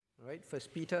right, 1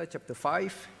 Peter chapter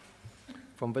 5,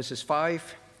 from verses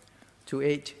 5 to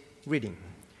 8, reading.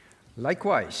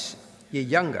 Likewise, ye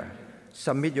younger,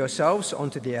 submit yourselves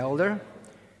unto the elder.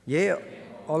 Yea,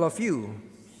 all of you,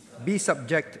 be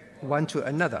subject one to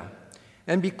another,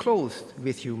 and be clothed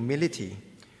with humility.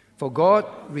 For God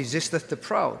resisteth the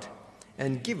proud,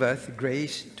 and giveth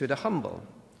grace to the humble.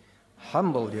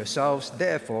 Humble yourselves,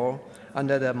 therefore,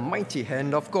 under the mighty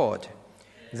hand of God,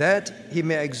 that he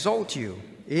may exalt you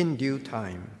in due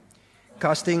time,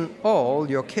 casting all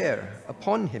your care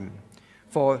upon him,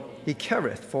 for he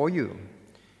careth for you.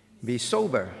 Be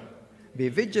sober, be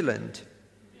vigilant,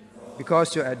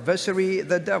 because your adversary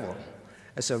the devil,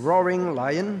 as a roaring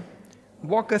lion,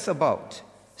 walketh about,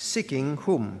 seeking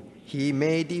whom he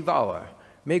may devour.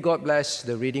 May God bless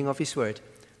the reading of his word.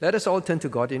 Let us all turn to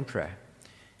God in prayer.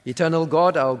 Eternal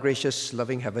God, our gracious,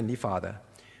 loving Heavenly Father,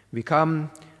 we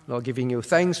come, Lord, giving you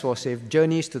thanks for safe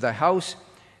journeys to thy house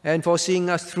and for seeing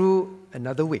us through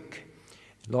another week.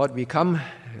 Lord, we come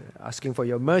asking for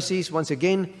your mercies once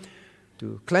again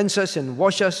to cleanse us and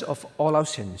wash us of all our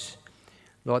sins.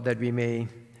 Lord, that we may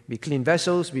be clean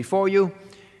vessels before you.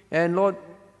 And Lord,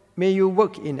 may you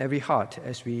work in every heart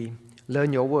as we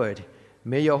learn your word.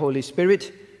 May your Holy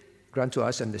Spirit grant to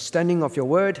us understanding of your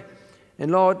word.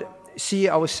 And Lord, see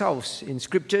ourselves in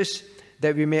scriptures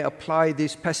that we may apply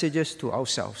these passages to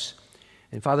ourselves.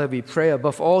 And Father, we pray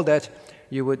above all that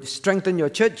you would strengthen your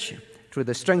church through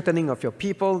the strengthening of your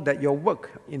people, that your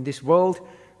work in this world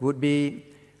would be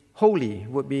holy,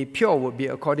 would be pure, would be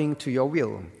according to your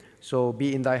will. So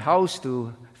be in thy house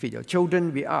to feed your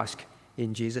children, we ask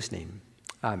in Jesus' name.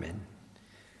 Amen.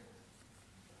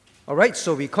 All right,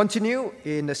 so we continue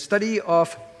in the study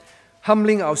of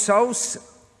humbling ourselves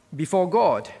before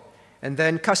God and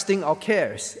then casting our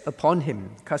cares upon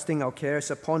him, casting our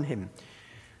cares upon him.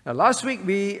 Now, last week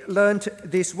we learned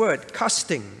this word,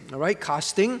 casting. All right,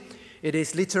 casting. It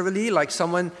is literally like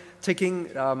someone taking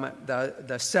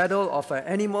the saddle of an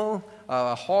animal,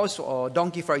 a horse or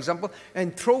donkey, for example,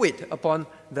 and throw it upon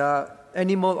the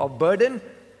animal of burden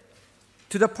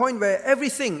to the point where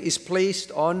everything is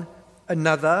placed on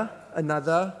another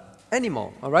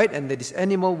animal. All right, and that this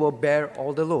animal will bear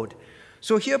all the load.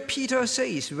 So here Peter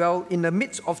says, well, in the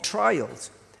midst of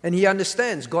trials, and he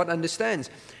understands, God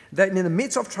understands, that in the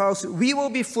midst of trials, we will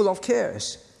be full of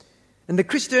cares. And the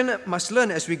Christian must learn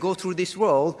as we go through this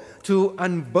world to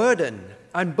unburden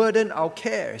our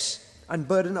cares.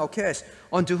 Unburden our cares.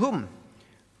 Onto whom?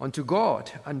 Onto God.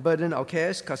 Unburden our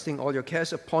cares, casting all your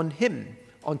cares upon him,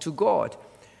 onto God.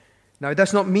 Now, it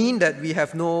does not mean that we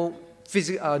have no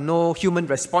human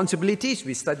responsibilities.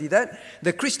 We study that.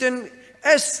 The Christian,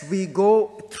 as we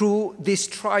go through these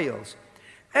trials,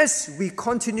 as we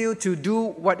continue to do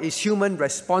what is human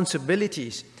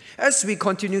responsibilities, as we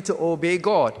continue to obey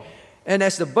God, and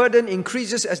as the burden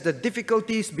increases, as the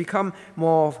difficulties become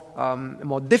more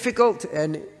difficult,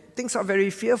 and things are very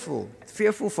fearful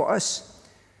for us,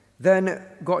 then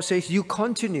God says, you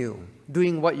continue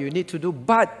doing what you need to do,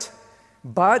 but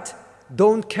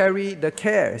don't carry the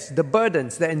cares, the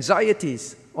burdens, the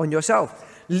anxieties on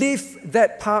yourself. Leave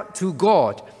that part to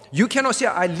God. You cannot say,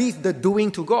 I leave the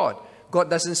doing to God. God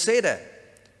doesn't say that.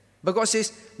 But God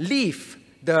says, leave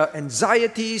the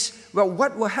anxieties. Well,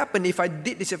 what will happen if I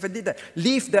did this, if I did that?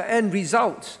 Leave the end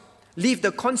results. Leave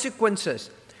the consequences.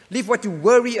 Leave what you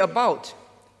worry about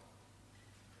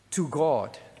to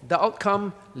God. The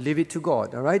outcome, leave it to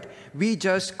God, all right? We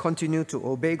just continue to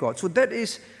obey God. So that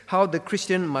is how the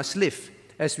Christian must live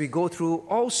as we go through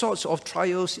all sorts of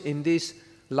trials in this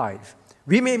life.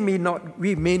 We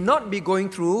may not be going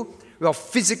through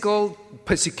physical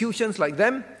persecutions like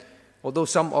them, although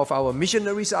some of our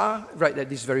missionaries are right at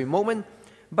this very moment,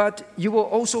 but you will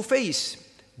also face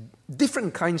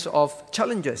different kinds of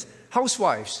challenges.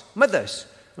 Housewives, mothers,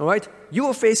 all right? You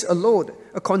will face a load,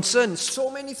 a concern, so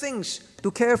many things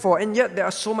to care for, and yet there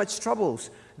are so much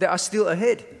troubles that are still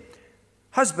ahead.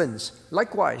 Husbands,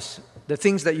 likewise, the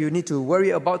things that you need to worry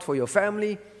about for your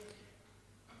family.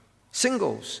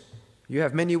 Singles, you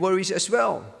have many worries as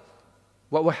well.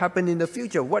 What will happen in the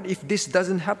future? What if this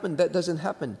doesn't happen, that doesn't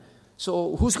happen?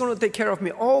 So who's going to take care of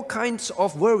me? All kinds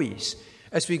of worries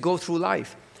as we go through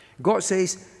life. God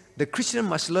says the Christian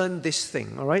must learn this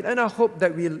thing, all right? And I hope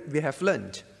that we have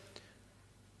learned.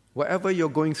 Whatever you're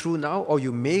going through now, or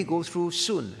you may go through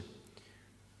soon.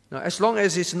 Now, as long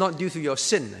as it's not due to your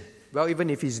sin, well, even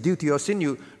if it's due to your sin,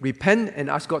 you repent and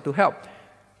ask God to help.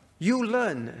 You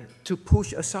learn to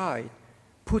push aside,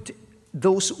 put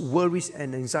those worries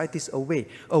and anxieties away.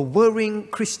 A worrying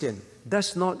Christian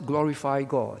does not glorify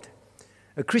God.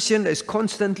 A Christian that is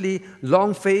constantly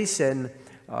long-faced and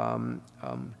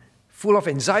full of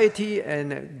anxiety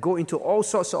and go into all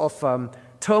sorts of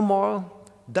turmoil,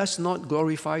 does not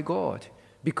glorify God.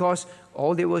 Because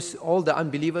all the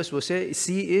unbelievers will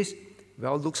see is,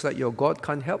 well, looks like your God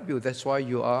can't help you. That's why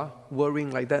you are worrying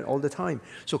like that all the time.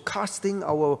 So casting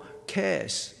our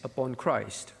cares upon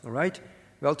Christ, all right?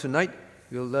 Well, tonight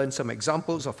we'll learn some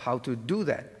examples of how to do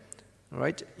that, all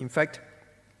right? In fact,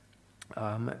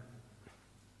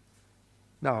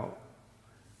 now,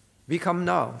 we come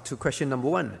now to question number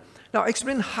 1. Now,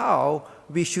 explain how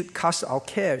we should cast our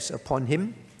cares upon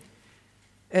Him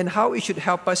and how it should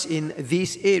help us in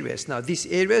these areas. Now, these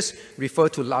areas refer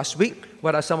to last week.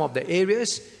 What are some of the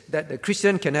areas that the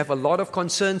Christian can have a lot of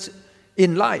concerns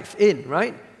in life,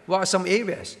 right? What are some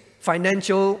areas?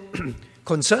 Financial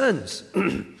concerns.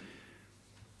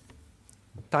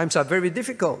 Times are very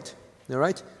difficult, all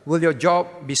right? Will your job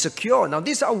be secure? Now,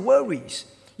 these are worries.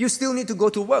 You still need to go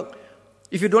to work.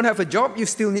 If you don't have a job, you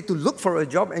still need to look for a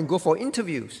job and go for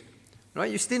interviews,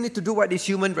 right? You still need to do what is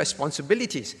human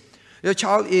responsibilities. Your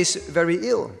child is very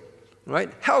ill, right?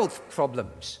 Health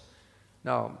problems.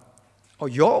 Now, or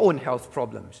your own health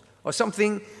problems, or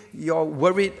something you're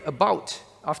worried about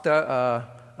after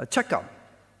a checkup,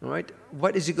 right?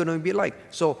 What is it going to be like?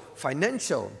 So,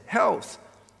 financial, health.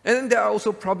 And then there are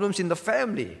also problems in the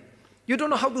family. You don't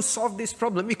know how to solve this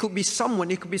problem. It could be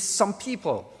someone, it could be some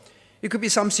people, it could be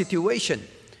some situation,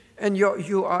 and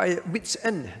you are at wit's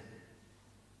end.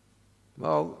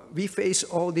 Well, we face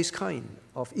all these kind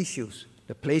of issues.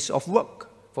 The place of work,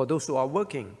 for those who are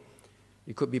working.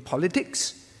 It could be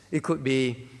politics. It could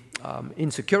be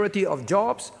insecurity of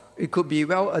jobs. It could be,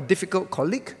 well, a difficult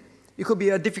colleague. It could be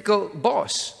a difficult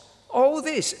boss. All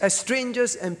this, as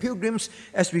strangers and pilgrims,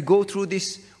 as we go through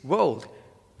this world,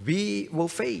 we will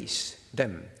face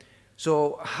them.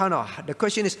 So, Hannah, the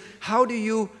question is, how do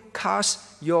you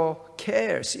cast your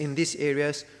cares in these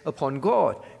areas upon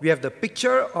God? We have the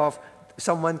picture of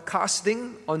someone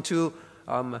casting onto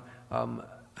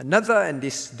another, and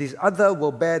this other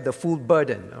will bear the full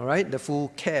burden, all right, the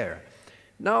full care.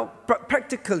 Now,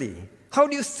 practically, how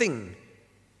do you think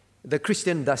the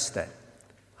Christian does that?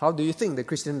 How do you think the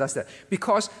Christian does that?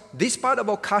 Because this part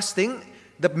about casting,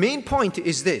 the main point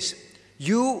is this: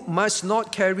 you must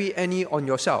not carry any on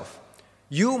yourself.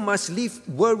 You must leave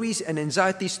worries and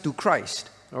anxieties to Christ,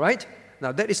 all right?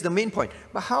 Now, that is the main point.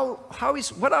 But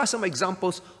what are some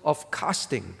examples of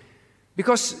casting?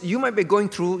 Because you might be going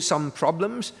through some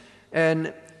problems,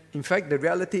 and in fact, the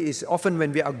reality is often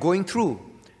when we are going through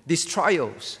these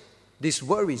trials, these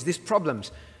worries, these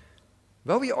problems,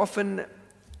 well, we often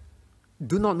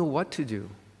do not know what to do.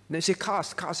 They say,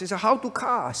 cast. They say, how to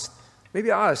cast? Maybe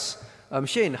ask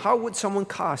Shane, how would someone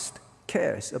cast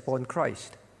cares upon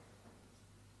Christ?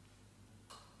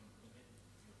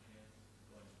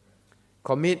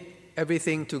 Commit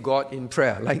everything to God in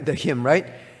prayer, like the hymn, right?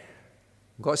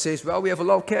 God says, well, we have a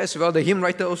lot of cares. Well, the hymn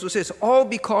writer also says, all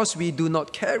because we do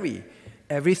not carry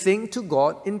everything to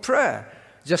God in prayer.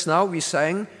 Just now we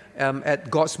sang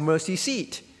at God's mercy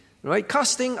seat, right?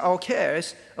 Casting our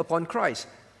cares upon Christ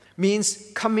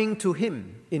means coming to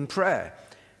Him in prayer,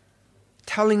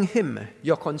 telling Him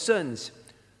your concerns,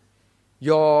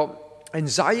 your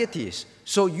anxieties.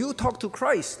 So you talk to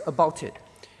Christ about it.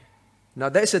 Now,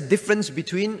 there's a difference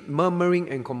between murmuring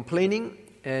and complaining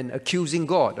and accusing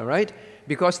God, all right?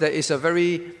 Because there is a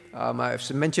very,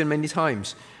 I've mentioned many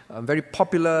times, a very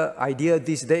popular idea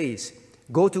these days.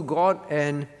 Go to God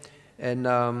and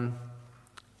tell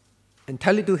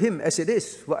it to Him as it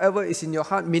is, whatever is in your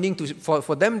heart. Meaning,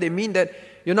 for them, they mean that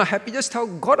you're not happy. Just tell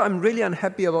God, I'm really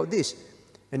unhappy about this.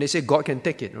 And they say, God can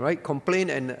take it, right? Complain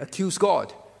and accuse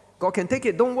God. God can take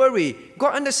it, don't worry.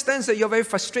 God understands that you're very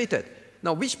frustrated.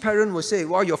 Now, which parent will say,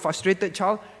 wow, you're frustrated,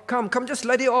 child? Come, just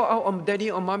let it all out on daddy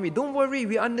or mommy. Don't worry,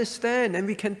 we understand and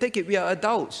we can take it. We are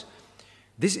adults.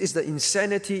 This is the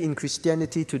insanity in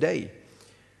Christianity today.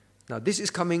 Now, this is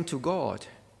coming to God,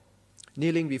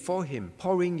 kneeling before Him,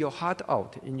 pouring your heart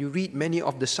out. And you read many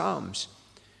of the Psalms.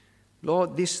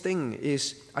 Lord, this thing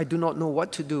is, I do not know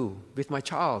what to do with my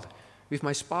child, with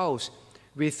my spouse,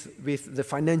 with the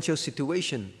financial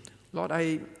situation. Lord,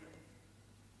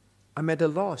 I'm at a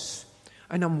loss.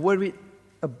 And I'm worried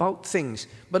about things.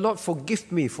 But Lord,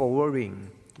 forgive me for worrying,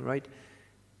 right?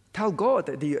 Tell God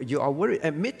that you are worried.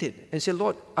 Admit it. And say,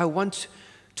 Lord, I want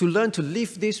to learn to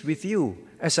live this with you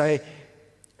as I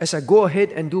go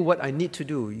ahead and do what I need to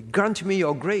do. Grant me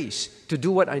your grace to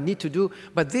do what I need to do.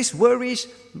 But these worries,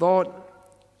 Lord,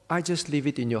 I just leave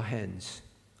it in your hands.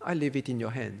 I leave it in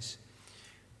your hands.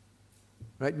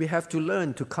 Right? We have to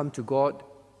learn to come to God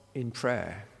in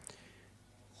prayer.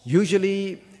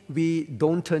 Usually, we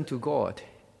don't turn to God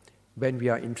when we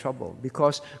are in trouble,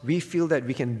 because we feel that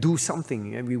we can do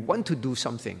something and we want to do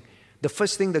something. The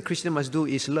first thing the Christian must do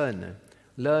is learn.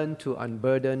 Learn to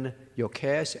unburden your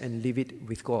cares and leave it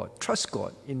with God. Trust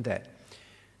God in that.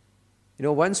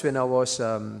 Once when I was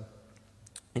in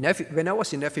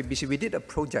FEBC, we did a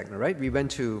project, right? We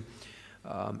went to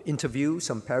interview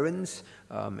some parents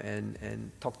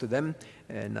and talk to them.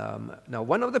 And now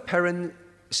one of the parents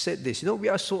said this, we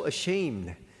are so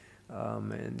ashamed.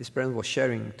 And this parent was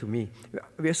sharing to me,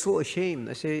 we are so ashamed.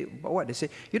 I say, but what? They say,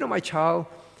 my child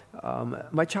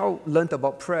learned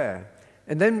about prayer.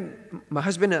 And then my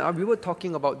husband and I, we were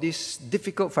talking about this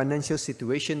difficult financial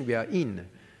situation we are in.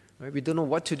 Right? We don't know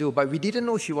what to do, but we didn't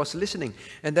know she was listening.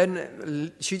 And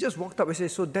then she just walked up and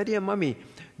said, so Daddy and Mommy,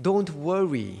 don't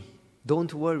worry.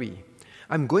 Don't worry.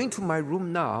 I'm going to my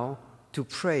room now to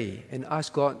pray and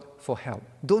ask God for help.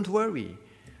 Don't worry.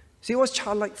 See, it was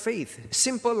childlike faith,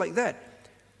 simple like that.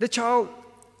 The child,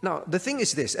 now the thing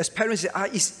is this, as parents,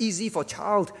 it's easy for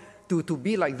child to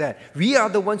be like that. We are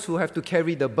the ones who have to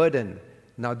carry the burden.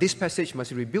 Now this passage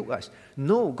must rebuke us.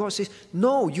 No, God says,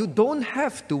 no, you don't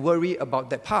have to worry about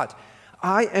that part.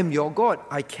 I am your God.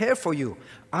 I care for you.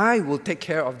 I will take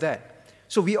care of that.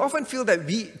 So we often feel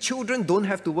that children don't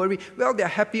have to worry. Well, they're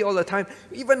happy all the time.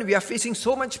 Even we are facing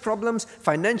so much problems,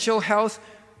 financial health.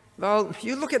 Well,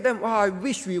 you look at them, I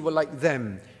wish we were like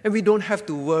them. And we don't have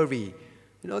to worry.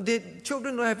 The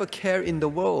children don't have a care in the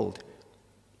world.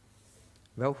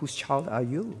 Well, whose child are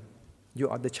you? You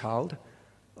are the child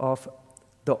of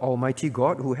the Almighty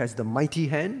God who has the mighty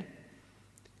hand,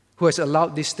 who has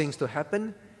allowed these things to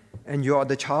happen. And you are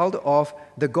the child of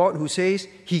the God who says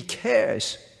He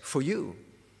cares for you.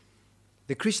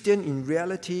 The Christian, in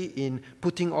reality, in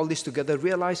putting all this together,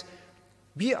 realize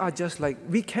we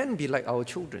can be like our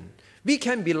children. We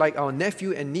can be like our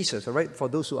nephew and nieces, all right, for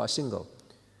those who are single.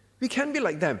 We can be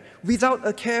like them without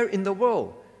a care in the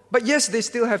world. But yes, they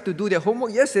still have to do their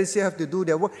homework. Yes, they still have to do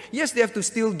their work. Yes, they have to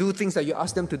still do things that you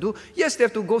ask them to do. Yes, they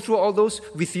have to go through all those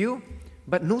with you.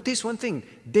 But notice one thing,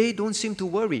 they don't seem to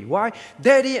worry. Why?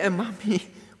 Daddy and Mommy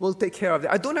will take care of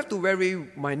it. I don't have to worry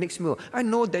my next meal. I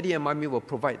know Daddy and Mommy will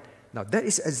provide. Now, that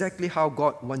is exactly how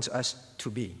God wants us to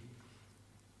be.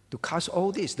 To cast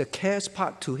all this, the cares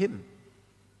part, to Him.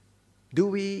 Do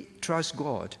we trust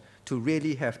God to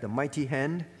really have the mighty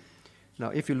hand? Now,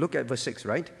 if you look at verse 6,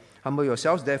 right? Humble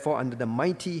yourselves, therefore, under the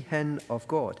mighty hand of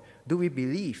God. Do we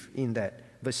believe in that?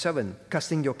 Verse 7,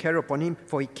 casting your care upon Him,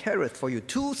 for He careth for you.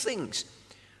 Two things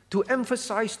to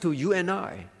emphasize to you and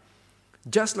I.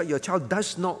 Just like your child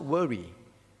does not worry,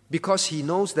 because he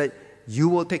knows that you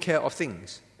will take care of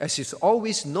things, as is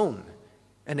always known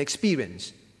and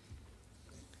experienced.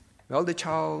 Well, the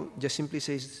child just simply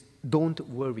says, don't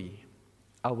worry,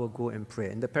 I will go and pray.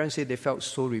 And the parents say they felt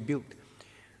so rebuked.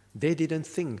 They didn't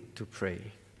think to pray.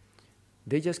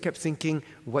 They just kept thinking,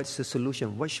 what's the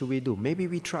solution? What should we do? Maybe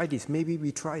we try this, maybe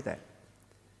we try that.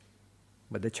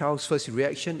 But the child's first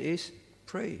reaction is,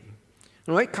 pray.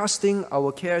 All right? Casting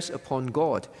our cares upon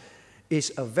God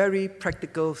is a very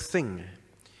practical thing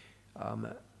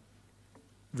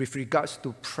with regards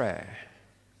to prayer.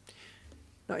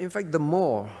 Now, in fact, the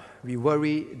more we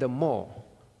worry, the more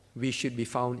we should be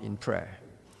found in prayer.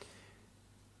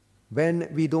 When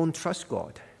we don't trust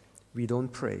God, we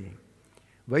don't pray.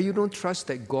 Where you don't trust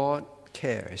that God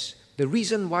cares, the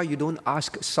reason why you don't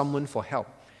ask someone for help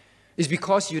is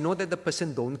because you know that the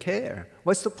person don't care.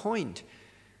 What's the point?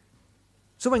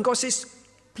 So when God says,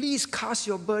 please cast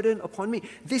your burden upon me,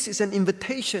 this is an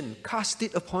invitation. Cast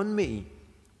it upon me.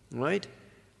 Right?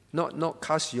 Not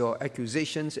cast your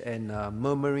accusations and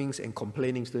murmurings and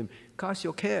complainings to Him. Cast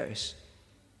your cares.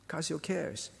 Cast your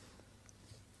cares.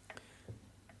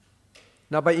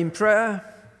 Now, but in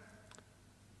prayer,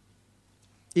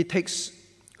 it takes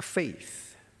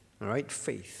faith, all right?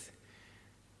 Faith.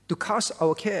 To cast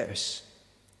our cares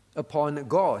upon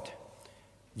God.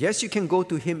 Yes, you can go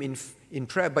to Him in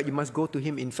prayer, but you must go to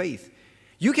Him in faith.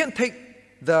 You can take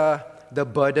the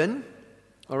burden,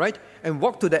 all right, and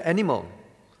walk to the animal,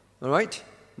 all right?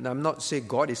 Now, I'm not saying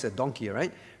God is a donkey, all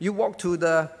right? You walk to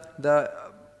the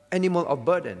animal of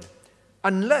burden.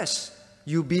 Unless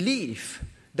you believe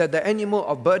that the animal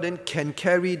of burden can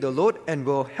carry the load and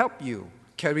will help you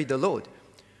carry the load,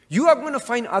 you are going to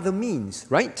find other means,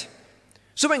 right?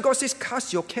 So when God says,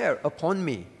 cast your care upon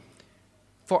me,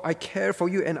 for I care for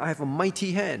you and I have a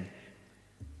mighty hand,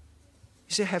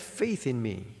 He said, have faith in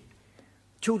me.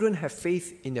 Children have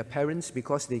faith in their parents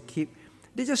because they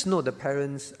They just know the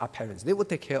parents are parents. They will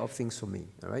take care of things for me,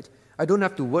 all right? I don't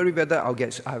have to worry whether I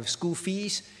have school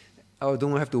fees. I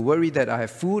don't have to worry that I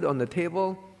have food on the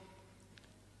table.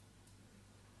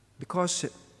 Because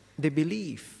they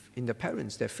believe in the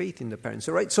parents, their faith in the parents.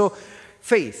 All right, so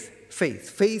faith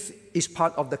is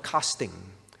part of the casting.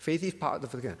 Faith is part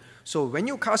of the. So when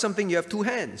you cast something, you have two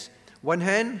hands. One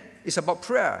hand is about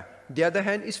prayer. The other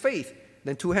hand is faith.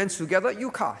 Then two hands together,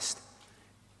 you cast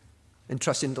and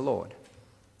trust in the Lord.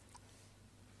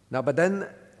 Now, but then,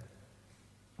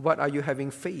 what are you having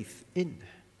faith in?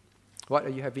 What are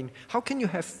you having? How can you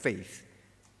have faith?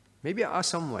 Maybe I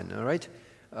ask someone, all right?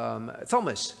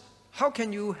 Thomas, how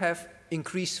can you have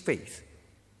increased faith?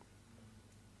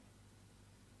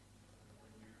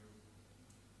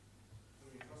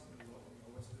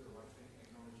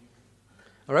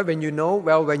 All right, when you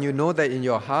know that in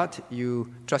your heart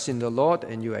you trust in the Lord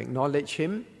and you acknowledge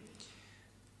Him,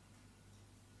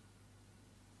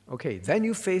 okay, then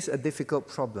you face a difficult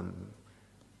problem.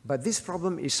 But this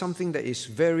problem is something that is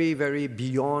very, very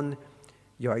beyond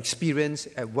your experience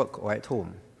at work or at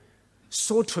home.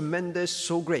 So tremendous,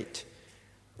 so great.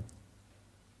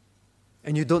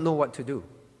 And you don't know what to do.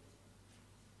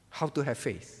 How to have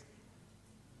faith?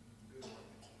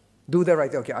 Do the right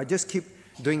thing. Okay, I just keep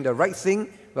doing the right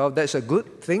thing. Well, that's a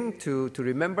good thing to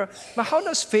remember. But how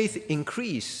does faith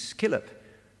increase, Caleb?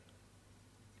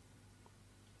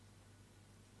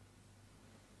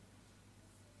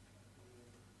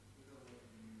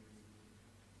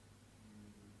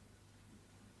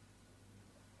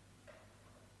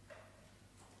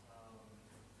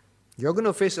 You're going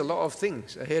to face a lot of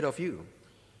things ahead of you.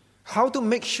 How to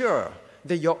make sure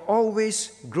that you're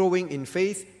always growing in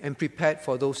faith and prepared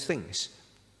for those things?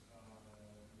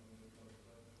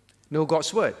 Know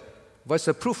God's word. What's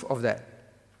the proof of that?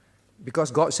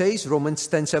 Because God says, Romans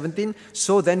 10:17,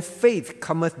 so then faith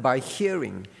cometh by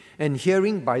hearing, and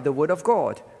hearing by the word of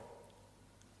God.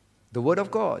 The word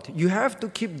of God. You have to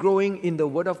keep growing in the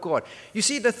word of God. You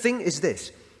see, the thing is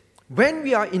this. When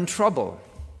we are in trouble,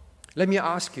 let me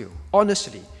ask you,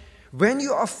 honestly, when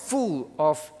you are full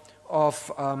of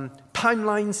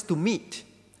timelines to meet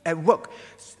at work,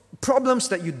 problems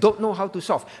that you don't know how to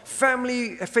solve,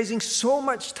 family facing so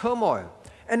much turmoil,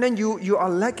 and then you are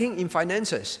lacking in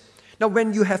finances. Now,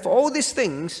 when you have all these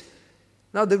things,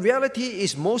 now the reality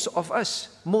is most of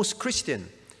us, most Christian,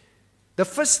 the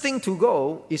first thing to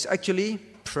go is actually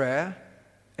prayer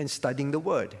and studying the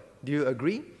Word. Do you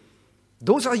agree?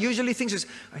 Those are usually things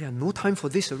that, no time for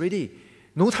this already.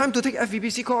 No time to take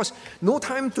FEBC course. No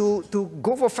time to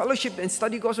go for fellowship and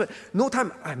study God's Word. No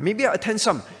time. Maybe I attend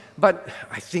some. But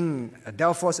I think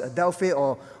Adelphi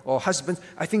or husbands,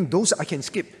 I think those I can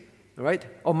skip. Right?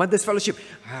 Or mother's fellowship.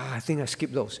 I think I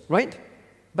skip those. Right?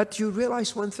 But you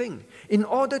realize one thing. In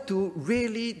order to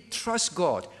really trust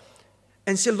God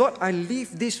and say, Lord, I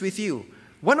leave this with you.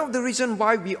 One of the reasons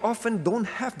why we often don't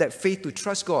have that faith to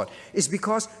trust God is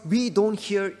because we don't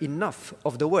hear enough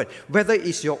of the Word. Whether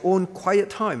it's your own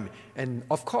quiet time, and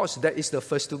of course that is the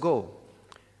first to go.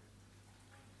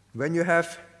 When you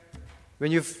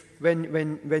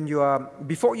are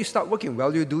before you start working,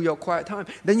 well, you do your quiet time.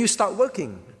 Then you start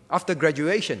working after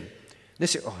graduation. They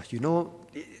say,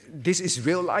 this is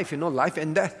real life, life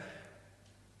and death.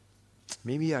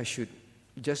 Maybe I should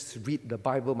just read the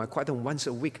Bible, my quiet time once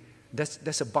a week.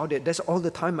 That's about it. That's all the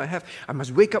time I have. I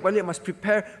must wake up early. I must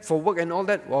prepare for work and all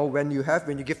that. Well, when you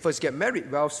first get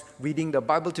married, well, reading the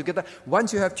Bible together.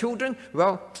 Once you have children,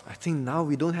 well, I think now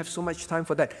we don't have so much time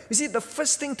for that. You see, the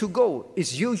first thing to go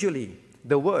is usually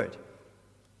the Word.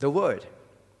 The Word.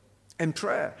 And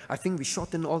prayer. I think we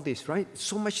shorten all this, right?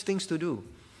 So much things to do.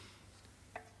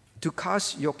 To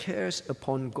cast your cares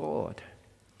upon God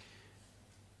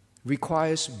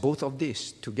requires both of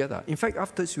these together. In fact,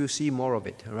 afterwards we'll see more of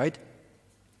it, right?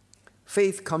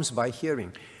 Faith comes by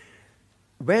hearing.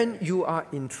 When you are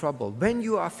in trouble, when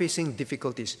you are facing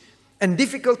difficulties, and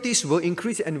difficulties will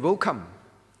increase and will come.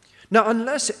 Now,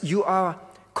 unless you are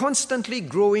constantly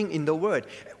growing in the Word,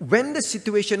 when the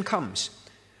situation comes,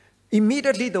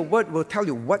 immediately the Word will tell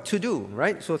you what to do,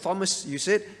 right? So Thomas, you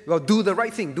said, well, do the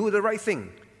right thing, do the right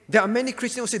thing. There are many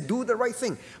Christians who say, do the right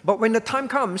thing. But when the time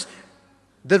comes,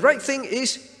 the right thing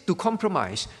is to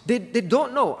compromise. They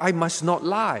don't know. I must not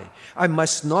lie. I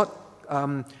must not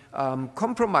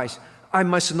compromise. I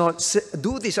must not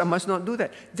do this. I must not do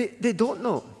that. They don't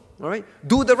know. All right?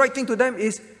 Do the right thing to them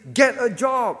is get a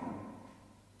job.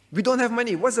 We don't have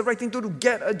money. What's the right thing to do?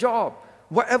 Get a job.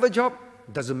 Whatever job,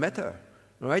 doesn't matter.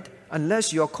 All right?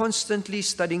 Unless you're constantly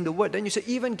studying the Word. Then you say,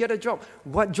 even get a job.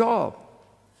 What job?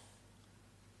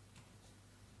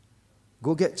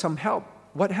 Go get some help.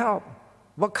 What help?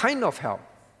 What kind of help?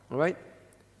 All right?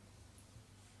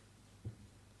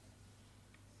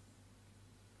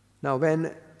 Now,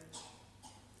 when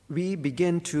we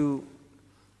begin to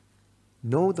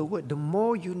know the Word, the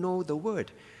more you know the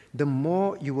Word, the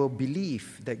more you will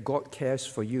believe that God cares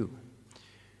for you.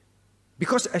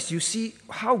 Because as you see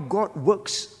how God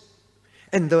works,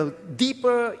 and the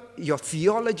deeper your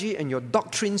theology and your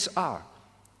doctrines are,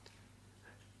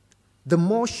 the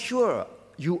more sure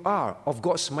you are of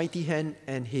God's mighty hand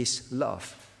and His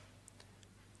love.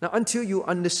 Now, until you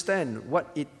understand what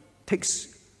it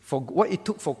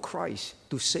took for Christ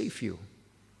to save you,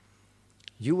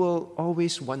 you will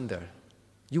always wonder.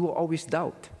 You will always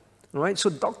doubt. All right? So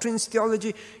doctrines,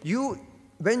 theology,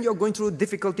 when you're going through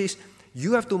difficulties,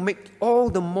 you have to make all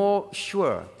the more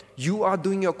sure you are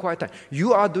doing your quiet time.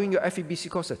 You are doing your FEBC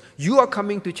courses. You are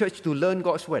coming to church to learn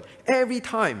God's word. Every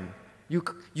time you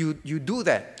do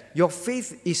that, your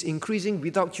faith is increasing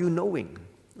without you knowing.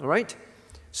 All right?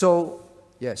 So,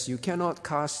 yes, you cannot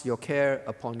cast your care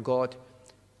upon God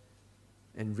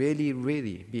and really,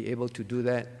 really be able to do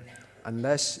that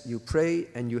unless you pray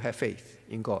and you have faith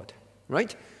in God.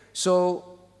 Right?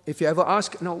 So, if you ever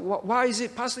ask, now, why is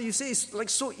it, Pastor, you say it's like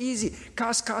so easy,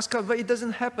 cast, but it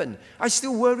doesn't happen. I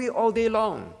still worry all day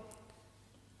long.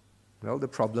 Well, the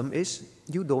problem is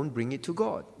you don't bring it to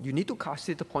God. You need to cast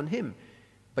it upon Him.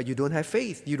 But you don't have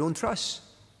faith. You don't trust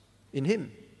in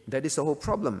Him. That is the whole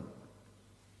problem.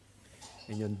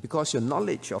 And because your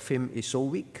knowledge of Him is so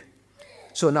weak.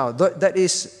 So now, that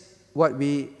is what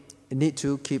we need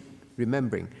to keep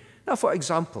remembering. Now, for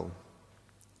example,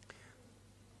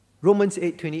 Romans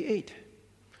 8:28.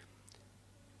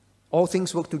 All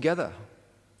things work together,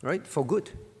 right, for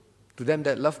good, to them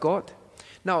that love God.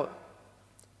 Now,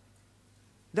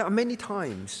 there are many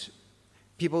times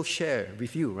people share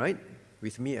with you, right,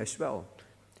 with me as well.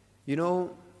 You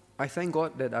know, I thank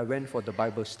God that I went for the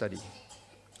Bible study.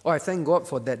 Or I thank God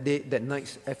for that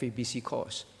night's FABC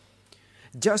course.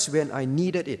 Just when I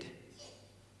needed it,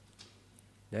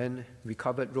 then we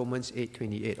covered Romans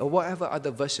 8:28 or whatever other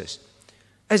verses.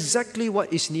 Exactly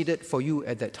what is needed for you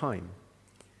at that time.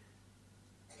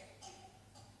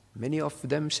 Many of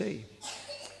them say,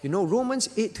 you know, Romans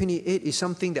 8:28 is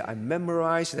something that I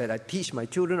memorize, that I teach my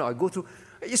children, or I go through.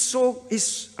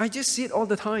 I just see it all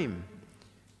the time.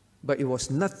 But it was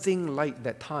nothing like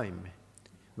that time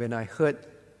when I heard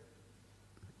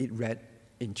it read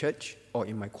in church or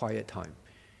in my quiet time.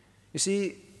 You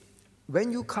see,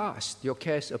 when you cast your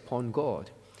cares upon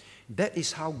God, that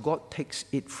is how God takes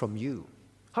it from you.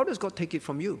 How does God take it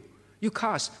from you? You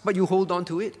cast, but you hold on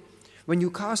to it. When you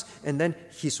cast and then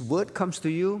His word comes to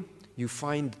you, you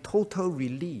find total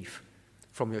relief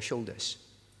from your shoulders.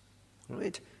 All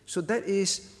right? So that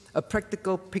is a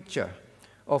practical picture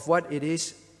of what it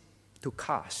is to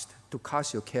cast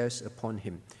your cares upon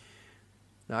Him.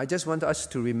 Now, I just want us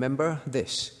to remember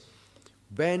this.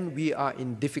 When we are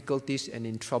in difficulties and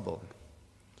in trouble,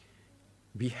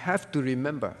 we have to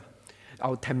remember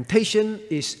our temptation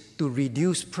is to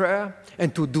reduce prayer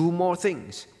and to do more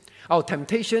things. Our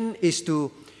temptation is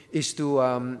to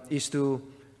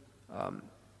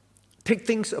take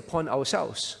things upon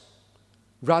ourselves,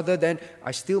 rather than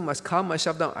I still must calm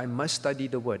myself down. I must study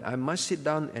the Word. I must sit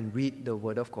down and read the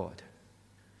Word of God.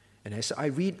 And as I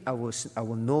read, I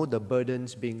will know the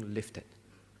burdens being lifted.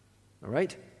 All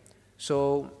right?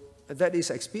 So that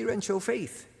is experiential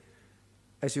faith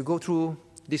as you go through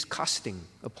this casting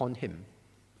upon Him.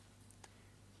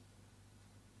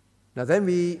 Now then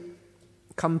we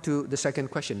come to the second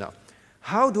question now.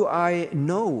 How do I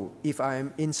know if I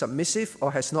am insubmissive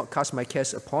or has not cast my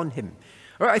cares upon Him?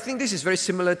 All right, I think this is very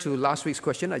similar to last week's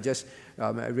question.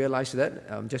 I realized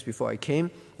that just before I came.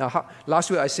 Now,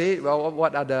 last week I said, well,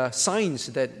 what are the signs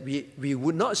that we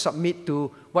would not submit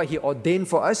to what He ordained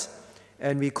for us,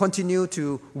 and we continue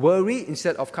to worry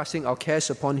instead of casting our cares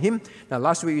upon Him? Now,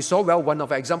 last week we saw, well, one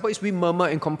of our examples is we murmur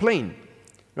and complain,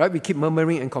 right? We keep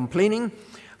murmuring and complaining.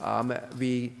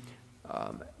 We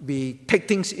take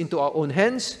things into our own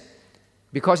hands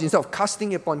because instead of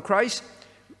casting upon Christ,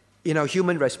 in our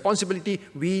human responsibility,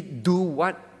 we do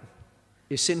what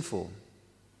is sinful,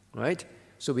 right?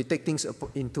 So we take things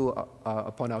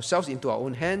upon ourselves, into our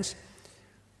own hands.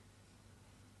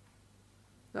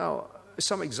 Now,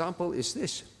 some example is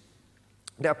this.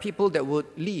 There are people that would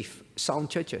leave sound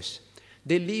churches.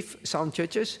 They leave sound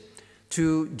churches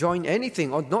to join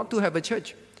anything or not to have a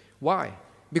church. Why?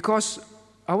 Because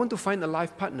I want to find a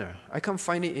life partner. I can't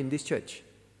find it in this church.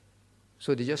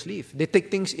 So they just leave. They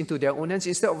take things into their own hands.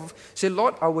 Instead of say,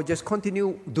 Lord, I will just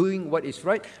continue doing what is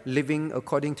right, living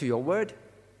according to your word.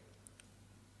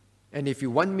 And if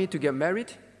you want me to get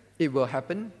married, it will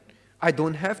happen. I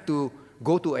don't have to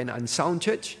go to an unsound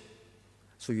church.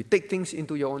 So you take things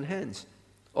into your own hands.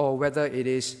 Or whether it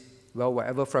is, well,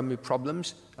 whatever family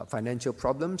problems, financial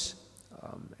problems,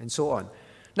 and so on.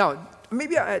 Now,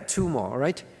 maybe I add two more, all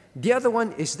right? The other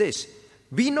one is this.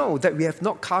 We know that we have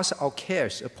not cast our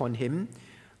cares upon him,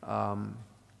 and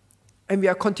we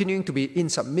are continuing to be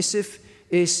insubmissive,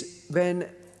 is when,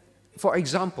 for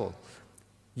example,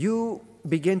 you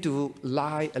begin to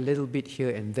lie a little bit here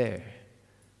and there.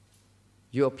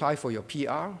 You apply for your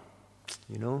PR,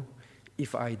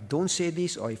 if I don't say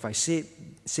this, or if I say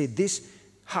this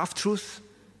half-truth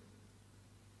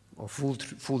or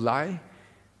full lie,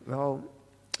 well,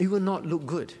 it will not look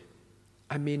good.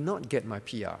 I may not get my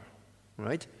PR,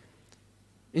 right?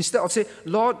 Instead of saying,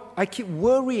 Lord, I keep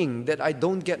worrying that I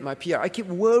don't get my PR. I keep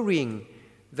worrying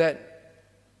that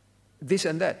this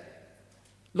and that.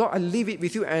 Lord, I leave it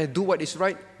with you and I do what is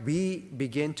right. We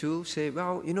begin to say,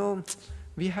 well,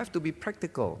 we have to be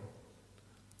practical.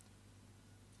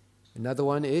 Another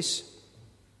one is,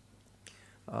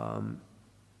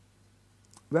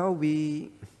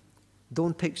 we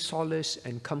don't take solace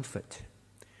and comfort.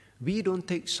 We don't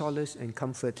take solace and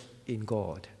comfort in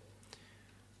God.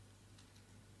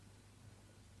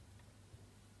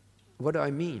 What do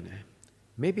I mean?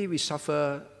 Maybe we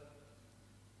suffer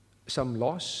some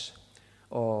loss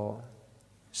or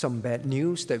some bad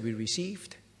news that we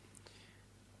received,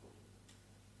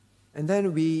 and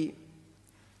then we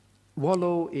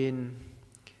wallow in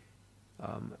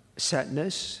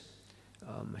sadness,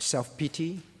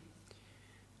 self-pity,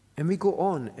 and we go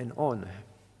on and on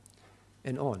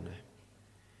and on.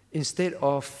 Instead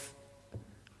of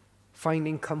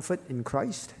finding comfort in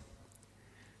Christ,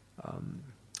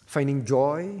 finding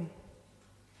joy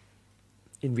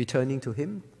in returning to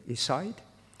him, his side.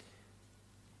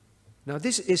 Now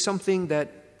this is something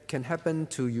that can happen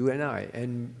to you and I,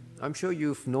 and I'm sure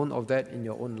you've known of that in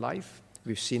your own life.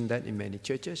 We've seen that in many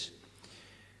churches.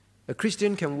 A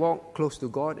Christian can walk close to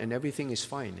God and everything is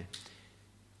fine.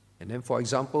 And then, for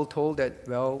example, told that,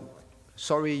 well,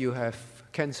 sorry, you have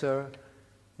cancer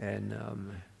and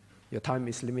your time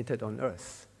is limited on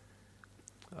earth.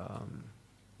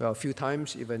 A few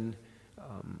times, even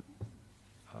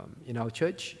in our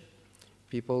church,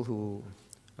 people who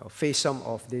face some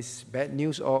of this bad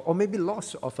news or maybe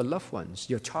loss of a loved one,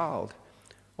 your child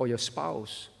or your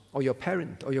spouse or your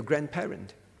parent or your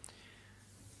grandparent.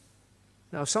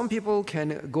 Now, some people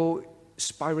can go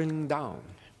spiraling down.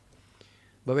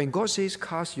 But when God says,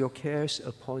 cast your cares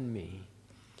upon me,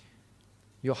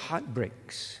 your heart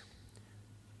breaks,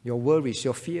 your worries,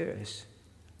 your fears,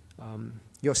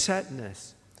 your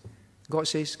sadness, God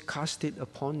says, cast it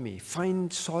upon me.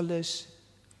 Find solace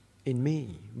in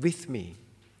me, with me.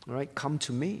 All right? Come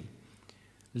to me.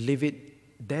 Leave it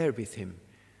there with him.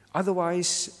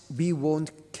 Otherwise, we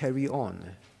won't carry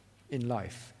on in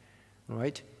life. All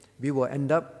right? We will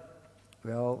end up,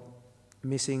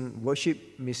 missing worship,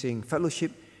 missing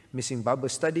fellowship, missing Bible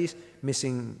studies,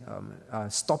 missing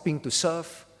stopping to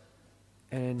serve.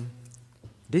 And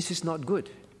this is not good.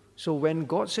 So when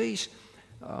God says,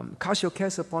 cast your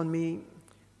cares upon me,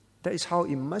 that is how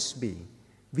it must be.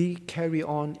 We carry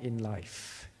on in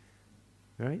life.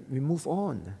 Right? We move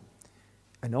on.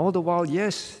 And all the while,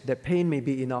 yes, that pain may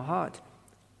be in our heart,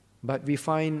 but we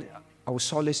find our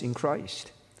solace in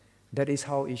Christ. That is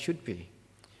how it should be.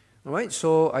 All right,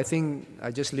 so I think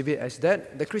I just leave it as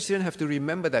that. The Christian have to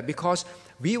remember that because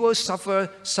we will suffer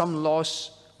some loss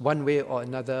one way or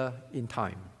another in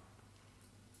time.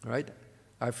 All right,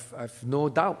 I've no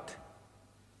doubt.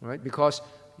 All right, because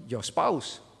your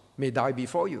spouse may die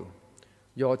before you.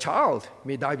 Your child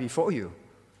may die before you.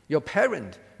 Your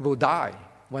parent will die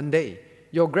one day.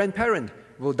 Your grandparent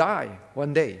will die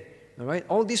one day. All right,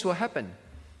 all this will happen.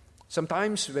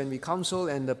 Sometimes when we counsel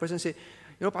and the person says,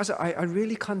 Pastor, I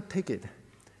really can't take it.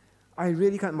 I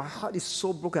really can't. My heart is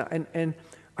so broken. And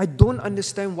I don't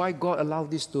understand why God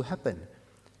allowed this to happen.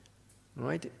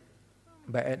 Right?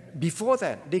 But before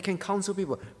that, they can counsel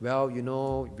people. Well,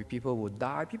 people will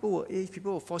die. People will age.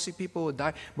 People will fall sick. People will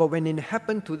die. But when it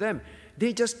happened to them,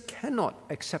 they just cannot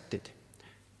accept it.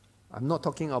 I'm not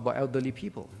talking about elderly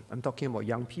people. I'm talking about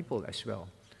young people as well.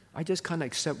 I just can't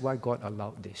accept why God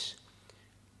allowed this.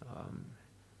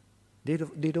 They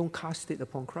don't cast it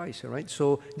upon Christ, all right?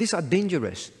 So these are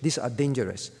dangerous. These are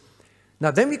dangerous. Now,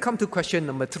 then we come to question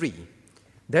number 3.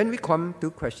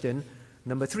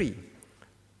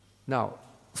 Now,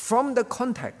 from the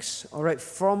context, all right,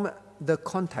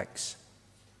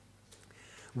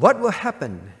 what will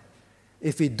happen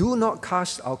if we do not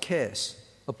cast our cares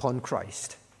upon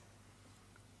Christ?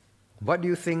 What do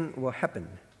you think will happen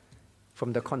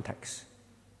from the context?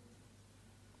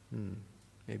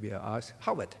 Maybe I'll ask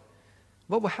Howard.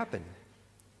 What will happen?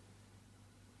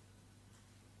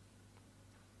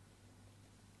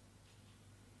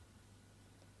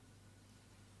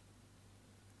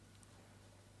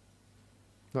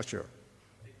 Not sure.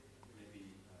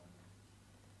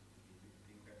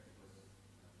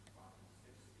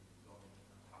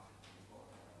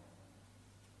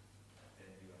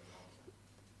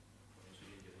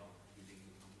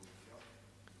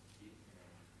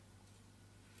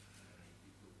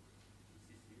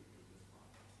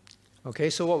 Okay,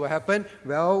 so what will happen?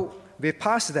 Well, we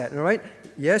pass that, all right?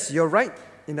 Yes, you're right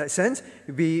in that sense.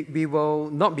 We will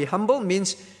not be humble,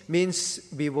 means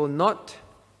we will not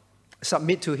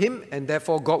submit to Him, and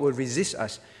therefore God will resist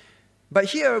us. But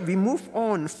here we move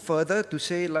on further to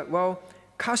say, like, well,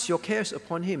 cast your cares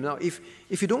upon Him. Now, if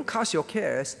you don't cast your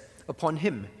cares upon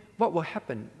Him, what will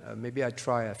happen? Maybe I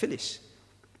try Phyllis.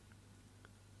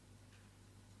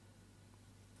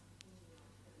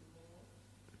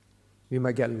 We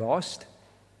might get lost.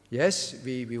 Yes,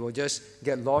 we will just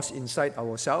get lost inside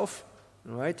ourselves,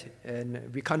 right?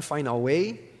 And we can't find our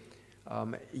way.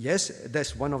 Yes,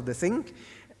 that's one of the things.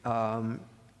 All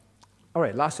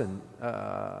right, last one.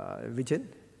 Richard?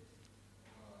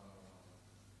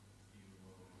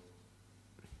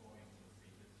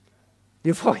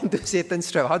 You fall into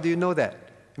Satan's trap. How do you know that?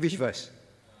 Which verse?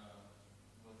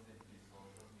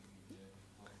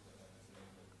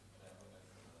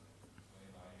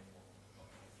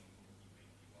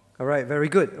 All right, very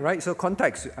good. All right, so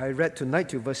context. I read tonight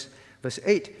to verse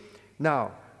 8.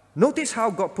 Now, notice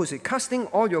how God puts it. Casting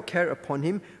all your care upon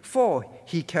Him, for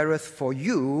He careth for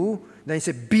you. Then He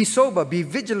said, be sober, be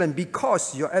vigilant,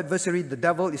 because your adversary, the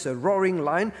devil, is a roaring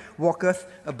lion, walketh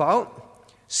about,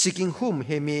 seeking whom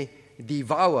he may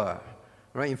devour.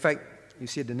 Right? In fact, you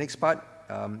see the next part.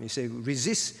 You say,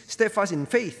 resist, steadfast in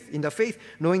faith, in the faith,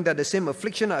 knowing that the same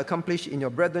affliction are accomplished in your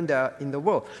brethren that are in the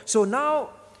world. So now,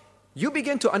 you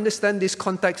begin to understand this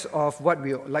context of what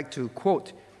we like to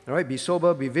quote. All right, be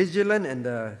sober, be vigilant, and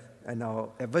our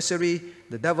adversary,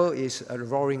 the devil, is a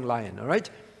roaring lion. All right.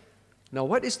 Now,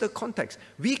 what is the context?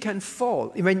 We can fall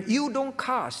when you don't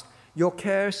cast your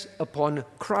cares upon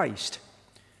Christ.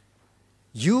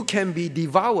 You can be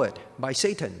devoured by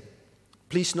Satan.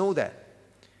 Please know that.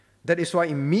 That is why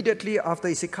immediately after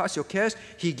He said, cast your cares,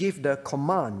 He gave the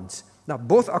commands. Now,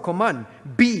 both are command.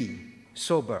 Be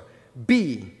sober.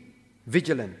 Be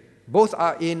vigilant. Both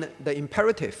are in the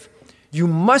imperative. You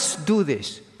must do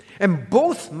this. And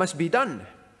both must be done.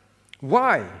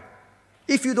 Why?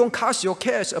 If you don't cast your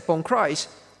cares upon Christ,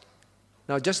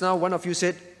 now just now one of you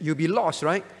said, you'll be lost,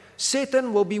 right?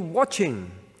 Satan will be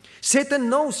watching. Satan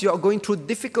knows you are going through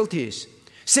difficulties.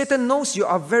 Satan knows you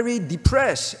are very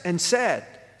depressed and sad.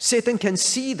 Satan can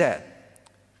see that.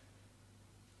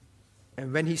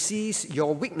 And when he sees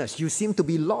your weakness, you seem to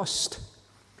be lost.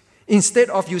 Instead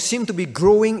of you seem to be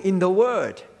growing in the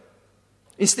Word.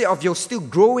 Instead of you're still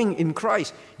growing in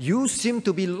Christ, you seem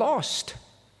to be lost.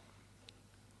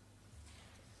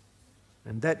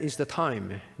 And that is the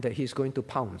time that He's going to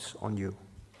pounce on you.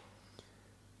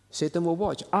 Satan will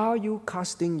watch. Are you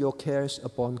casting your cares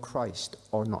upon Christ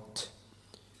or not?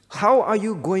 How are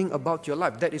you going about your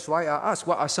life? That is why I ask,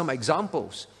 what are some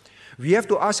examples? We have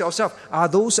to ask ourselves, are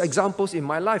those examples in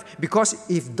my life? Because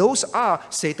if those are,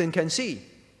 Satan can see.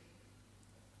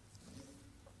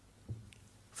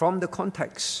 From the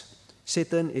context,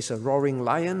 Satan is a roaring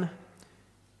lion.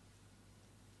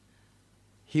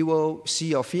 He will see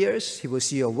your fears. He will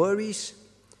see your worries.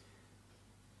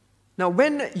 Now,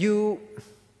 when you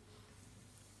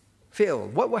fail,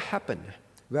 what will happen?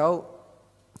 Well,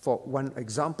 for one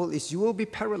example is you will be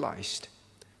paralyzed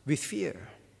with fear.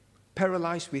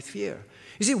 Paralyzed with fear.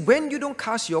 You see, when you don't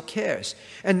cast your cares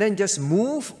and then just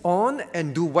move on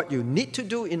and do what you need to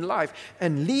do in life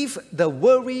and leave the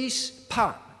worries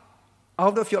part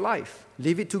out of your life,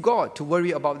 leave it to God to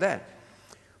worry about that.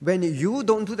 When you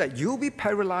don't do that, you'll be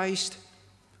paralyzed,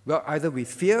 well, either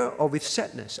with fear or with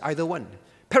sadness, either one.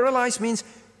 Paralyzed means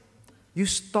you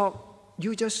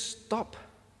just stop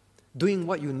doing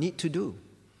what you need to do.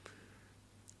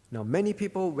 Now, many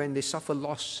people, when they suffer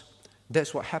loss,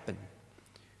 that's what happened.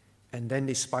 And then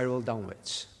they spiral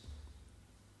downwards.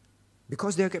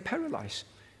 Because they get paralyzed.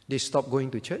 They stop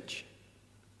going to church.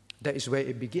 That is where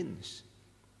it begins.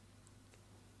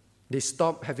 They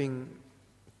stop having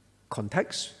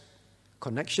context,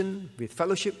 connection with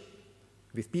fellowship,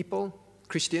 with people,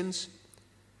 Christians.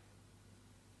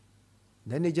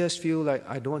 Then they just feel like,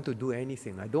 I don't want to do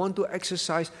anything. I don't want to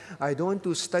exercise. I don't want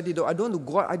to study. I don't want to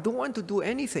go out. I don't want to do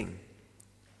anything.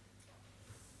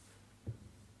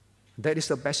 That is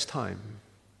the best time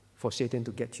for Satan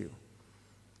to get you.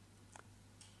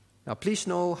 Now, please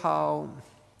know how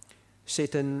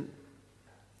Satan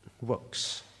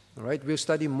works. All right, we'll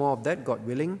study more of that, God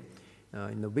willing,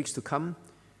 in the weeks to come.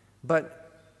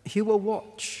 But he will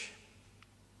watch.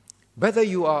 Whether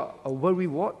you are a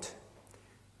worrywart,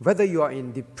 whether you are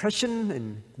in depression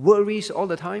and worries all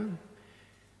the time,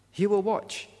 he will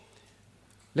watch.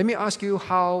 Let me ask you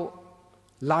how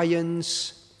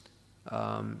lions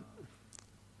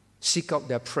seek out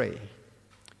their prey.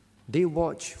 They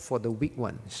watch for the weak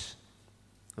ones.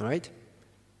 All right?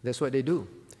 That's what they do.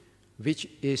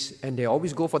 and they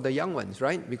always go for the young ones,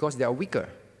 right? Because they are weaker.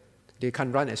 They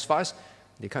can't run as fast.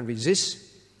 They can't resist.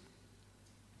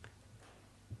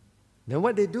 Then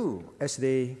what they do as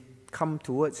they come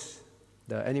towards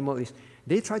the animal is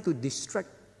they try to distract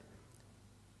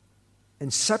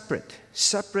and separate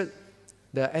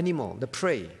the animal, the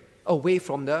prey, away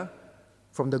from the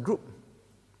group.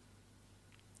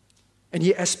 And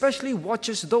he especially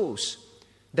watches those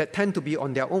that tend to be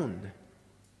on their own.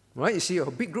 Right? You see a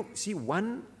big group, see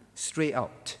one stray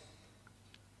out.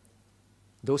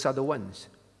 Those are the ones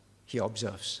he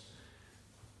observes.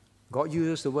 God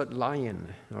uses the word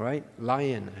lion, all right?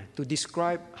 Lion, to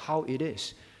describe how it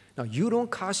is. Now, you don't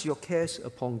cast your cares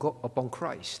upon God, upon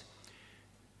Christ.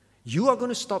 You are going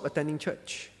to stop attending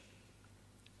church.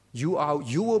 You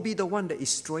will be the one that is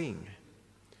straying.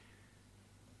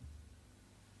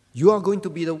 You are going to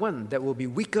be the one that will be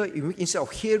weaker. Instead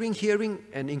of hearing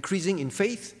and increasing in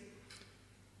faith,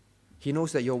 he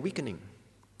knows that you're weakening.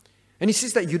 And he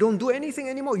says that you don't do anything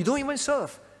anymore. You don't even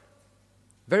serve.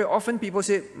 Very often people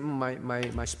say,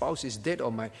 my spouse is dead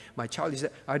or my child is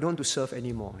dead. I don't want to serve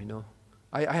anymore,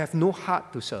 I have no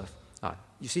heart to serve.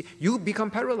 You see, you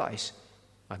become paralyzed.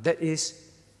 That is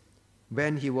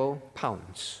when he will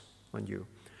pounce on you.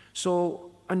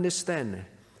 So understand,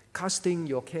 casting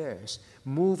your cares,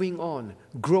 moving on,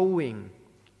 growing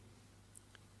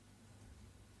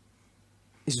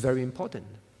is very important.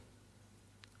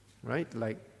 Right?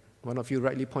 Like one of you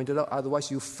rightly pointed out, otherwise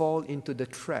you fall into the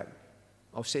trap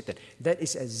of Satan. That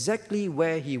is exactly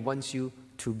where he wants you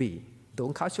to be.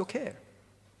 Don't cast your care.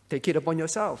 Take it upon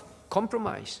yourself.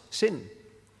 Compromise. Sin.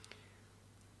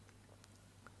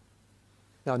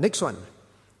 Now, next one.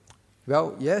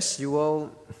 Well, yes, you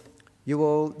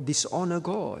will dishonor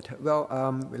God. Well,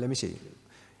 let me see.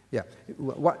 Yeah.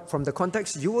 From the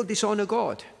context, you will dishonor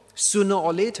God sooner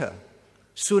or later.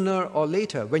 Sooner or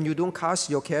later, when you don't cast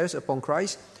your cares upon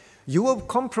Christ, you will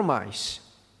compromise.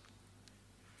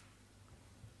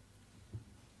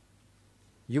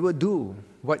 You will do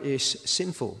what is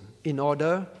sinful in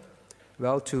order,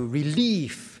 to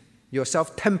relieve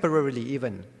yourself temporarily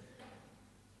even.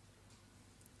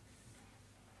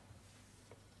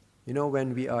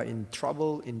 When we are in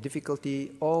trouble, in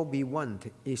difficulty, all we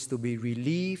want is to be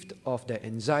relieved of the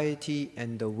anxiety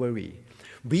and the worry.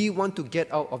 We want to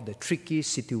get out of the tricky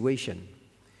situation.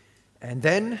 And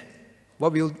then,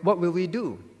 what will we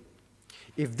do?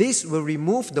 If this will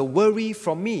remove the worry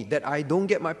from me, that I don't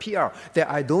get my PR, that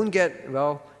I don't get,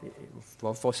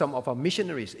 for some of our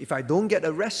missionaries, if I don't get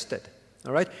arrested,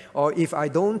 all right? Or if I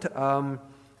don't,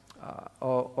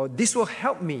 or this will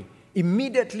help me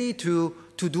immediately to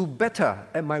do better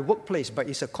at my workplace, but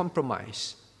it's a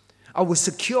compromise. I will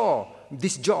secure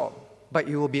this job, but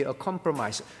it will be a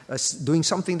compromise, doing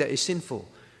something that is sinful.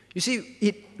 You see,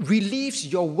 it relieves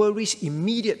your worries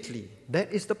immediately.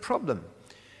 That is the problem.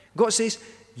 God says,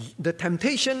 the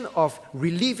temptation of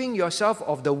relieving yourself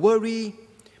of the worry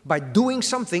by doing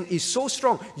something is so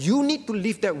strong. You need to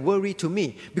leave that worry to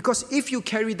me. Because if you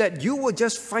carry that, you will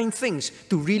just find things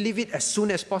to relieve it as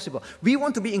soon as possible. We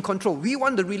want to be in control. We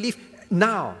want the relief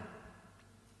now.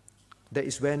 That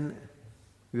is when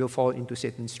we will fall into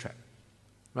Satan's trap.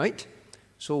 Right?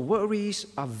 So worries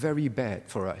are very bad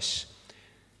for us.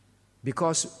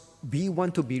 Because we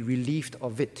want to be relieved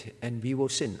of it, and we will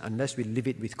sin unless we leave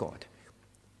it with God.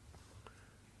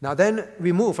 Now then,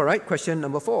 we move, all right? Question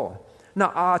number 4.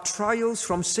 Now, are trials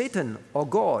from Satan or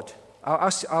God?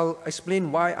 I'll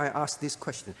explain why I asked this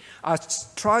question. Are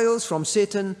trials from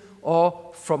Satan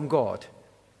or from God?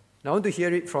 Now, I want to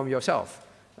hear it from yourself.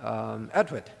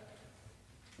 Edward.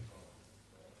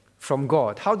 From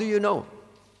God. How do you know?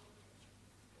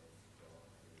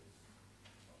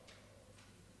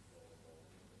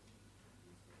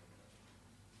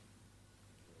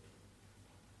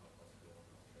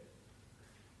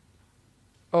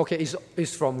 Okay,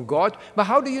 it's from God. But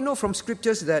how do you know from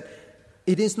scriptures that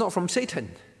it is not from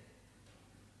Satan?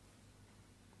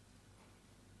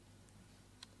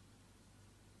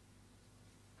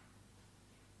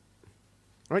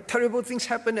 Right? Terrible things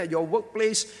happen at your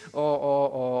workplace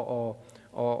or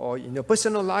in your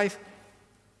personal life.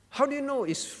 How do you know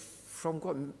it's from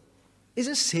God?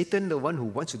 Isn't Satan the one who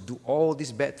wants to do all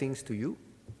these bad things to you?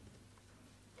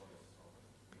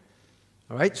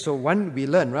 All right, so one we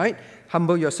learn, right?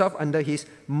 Humble yourself under his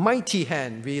mighty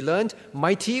hand. We learned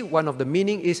mighty, one of the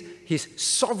meaning is his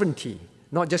sovereignty.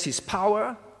 Not just his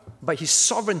power, but his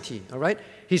sovereignty, all right?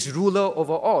 He's ruler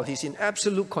over all. He's in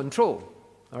absolute control,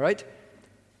 all right?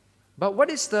 But what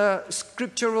is the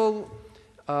scriptural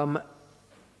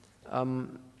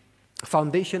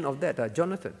foundation of that,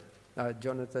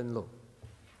 Jonathan Lowe?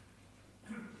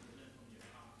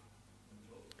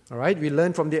 All right, we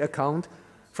learn from the account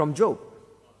from Job.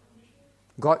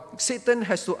 Satan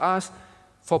has to ask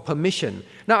for permission.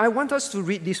 Now, I want us to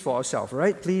read this for ourselves,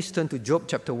 right? Please turn to Job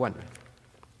chapter 1.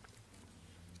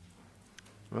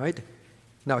 Right?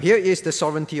 Now, here is the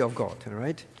sovereignty of God, all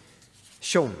right?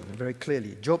 Shown very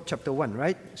clearly. Job chapter 1,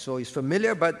 right? So it's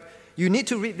familiar, but you need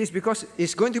to read this because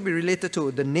it's going to be related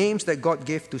to the names that God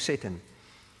gave to Satan.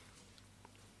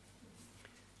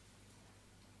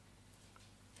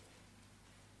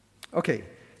 Okay,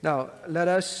 now let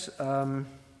us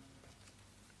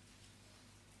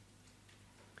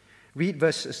read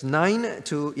verses 9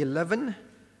 to 11,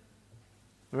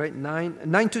 right?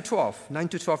 9 to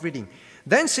 12 reading.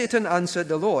 Then Satan answered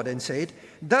the Lord and said,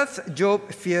 Doth Job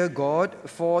fear God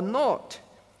for naught?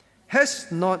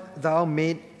 Hast not thou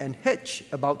made an hedge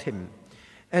about him,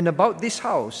 and about this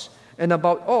house, and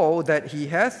about all that he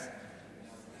hath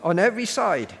on every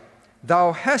side?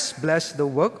 Thou hast blessed the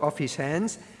work of his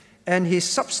hands, and his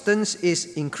substance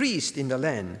is increased in the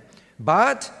land.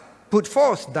 But put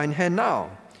forth thine hand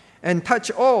now, and touch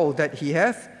all that he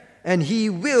hath, and he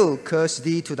will curse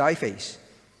thee to thy face.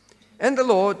 And the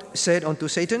Lord said unto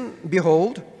Satan,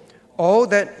 Behold, all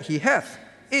that he hath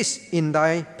is in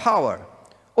thy power.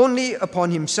 Only upon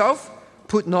himself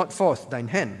put not forth thine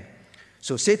hand.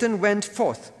 So Satan went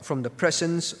forth from the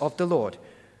presence of the Lord.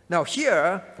 Now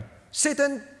here,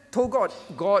 Satan told God,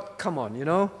 God, come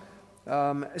on,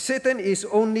 Satan is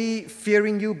only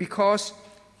fearing you because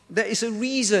there is a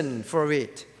reason for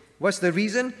it. What's the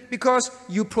reason? Because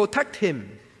you protect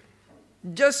him.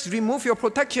 Just remove your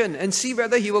protection and see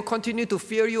whether he will continue to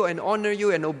fear you and honor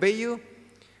you and obey you.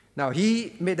 Now,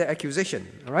 he made the accusation,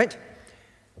 all right?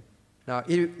 Now,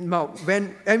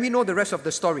 and we know the rest of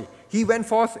the story. He went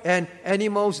forth and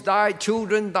animals died,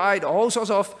 children died, all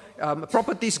sorts of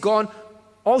properties gone,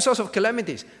 all sorts of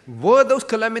calamities. Were those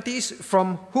calamities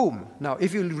from whom? Now,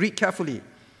 if you read carefully,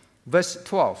 verse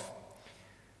 12.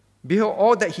 Behold,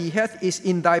 all that he hath is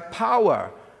in thy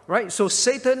power, right? So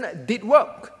Satan did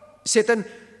work. Satan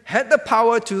had the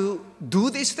power to do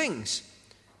these things,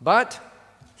 but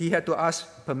he had to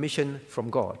ask permission from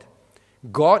God.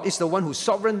 God is the one who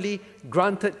sovereignly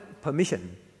granted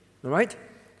permission, all right?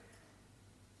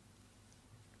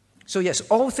 So yes,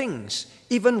 all things,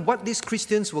 even what these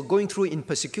Christians were going through in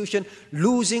persecution,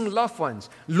 losing loved ones,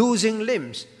 losing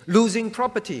limbs, losing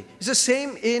property, it's the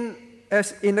same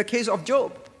as in the case of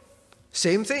Job.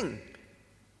 Same thing.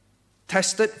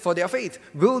 Tested for their faith.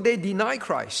 Will they deny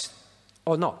Christ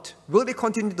or not? Will they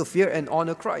continue to fear and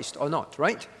honor Christ or not,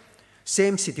 right?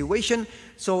 Same situation.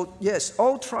 So yes,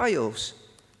 all trials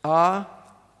are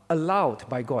allowed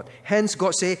by God. Hence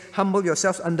God say, humble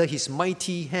yourselves under his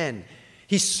mighty hand.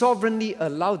 He sovereignly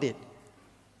allowed it.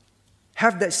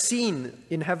 Have that scene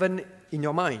in heaven in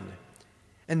your mind.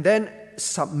 And then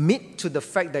submit to the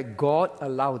fact that God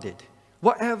allowed it.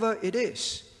 Whatever it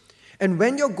is. And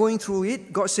when you're going through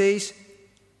it, God says,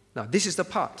 now this is the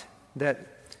part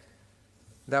that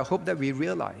I hope that we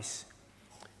realize.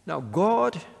 Now,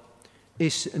 God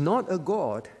is not a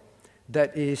God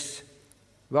that is,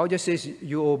 well, just says,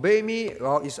 you obey me,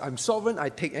 well, I'm sovereign, I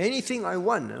take anything I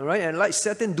want, all right? And like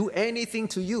Satan, do anything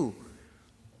to you.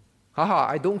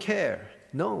 Haha, I don't care.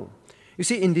 No. You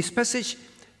see, in this passage,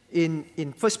 in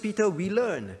 1 Peter, we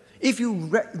learn,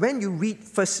 when you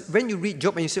read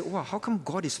Job and you say, wow, how come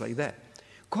God is like that?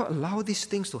 God allowed these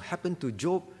things to happen to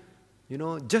Job,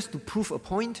 just to prove a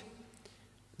point.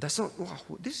 This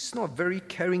is not a very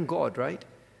caring God, right?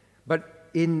 But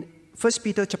in 1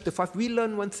 Peter chapter 5, we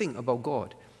learn one thing about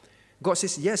God. God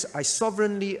says, yes, I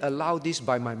sovereignly allow this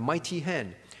by my mighty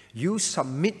hand. You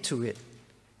submit to it.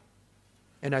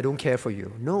 And I don't care for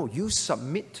you. No, you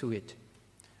submit to it.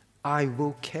 I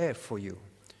will care for you.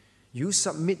 You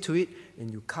submit to it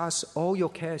and you cast all your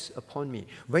cares upon me.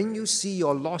 When you see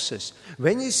your losses,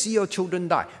 when you see your children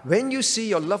die, when you see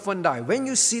your loved one die, when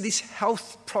you see these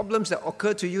health problems that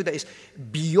occur to you that is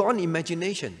beyond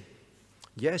imagination,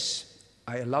 yes,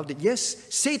 I allowed it. Yes,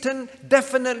 Satan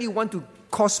definitely wants to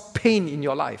cause pain in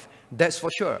your life. That's for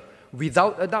sure,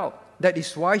 without a doubt. That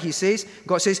is why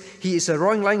God says, he is a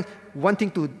roaring lion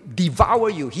wanting to devour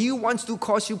you. He wants to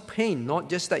cause you pain, not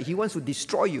just that. He wants to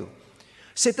destroy you.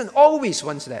 Satan always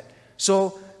wants that.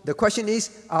 So the question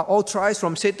is, are all trials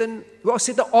from Satan? Well,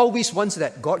 Satan always wants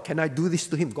that. God, can I do this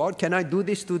to him? God, can I do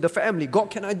this to the family? God,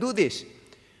 can I do this?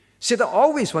 Satan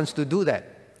always wants to do that.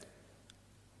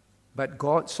 But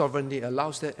God sovereignly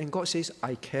allows that. And God says,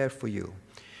 I care for you.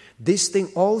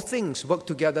 All things work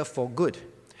together for good.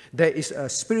 There is a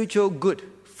spiritual good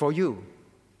for you.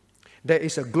 There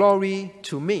is a glory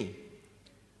to me.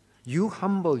 You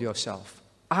humble yourself.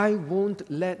 I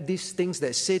won't let these things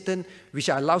that which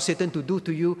I allow Satan to do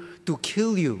to you, to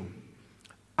kill you.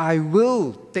 I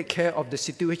will take care of the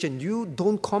situation. You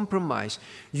don't compromise.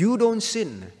 You don't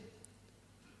sin.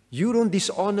 You don't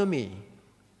dishonor me.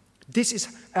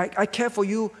 I care for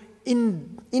you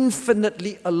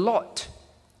infinitely a lot.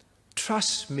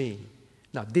 Trust me.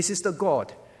 Now, this is the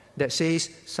God that says,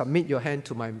 submit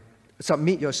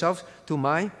yourself to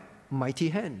my mighty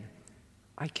hand.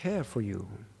 I care for you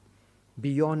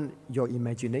beyond your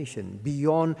imagination,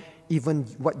 beyond even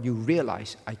what you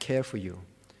realize. I care for you.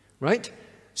 Right?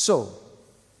 So,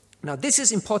 now this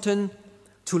is important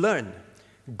to learn.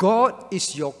 God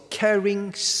is your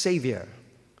caring Savior.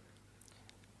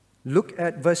 Look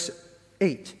at verse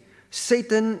 8.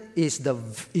 Satan is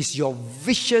your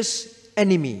vicious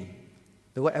enemy.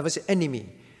 The word ever says enemy.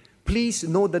 Please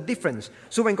know the difference.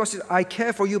 So when God says, I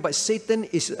care for you, but Satan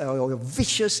is your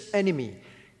vicious enemy.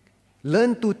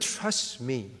 Learn to trust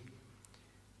me.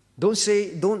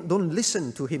 Don't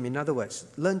listen to him, in other words.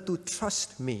 Learn to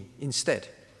trust me instead.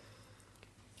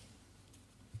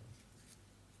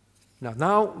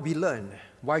 Now we learn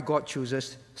why God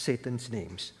chooses Satan's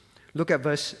names. Look at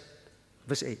verse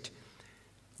 8.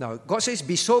 Now, God says,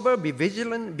 be sober, be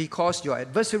vigilant, because your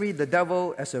adversary, the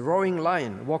devil, as a roaring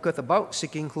lion, walketh about,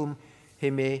 seeking whom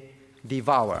he may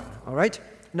devour. All right?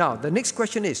 Now, the next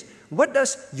question is, what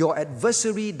does your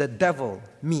adversary, the devil,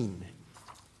 mean?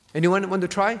 Anyone want to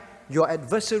try? Your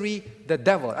adversary, the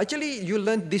devil. Actually, you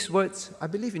learned these words, I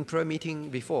believe, in prayer meeting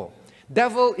before.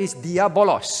 Devil is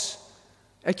diabolos.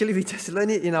 Actually, we just learned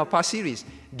it in our past series.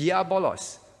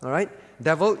 Diabolos. All right?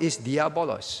 Devil is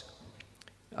diabolos.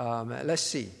 Let's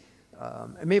see.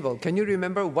 Mabel, can you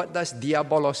remember what does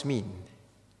diabolos mean?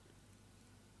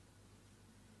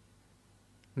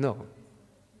 No.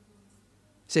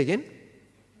 Say again?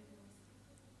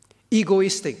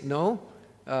 Egoistic. No.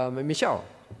 Michelle?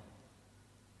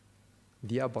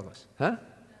 Diabolos. Huh?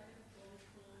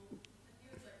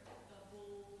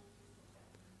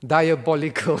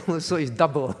 Diabolical. So it's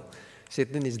double.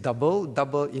 Satan is double.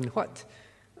 Double in what?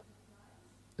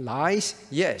 Lies?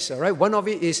 Yes. All right. One of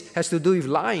it has to do with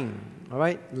lying. All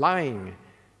right. Lying.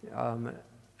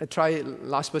 Try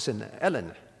last person.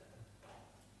 Ellen.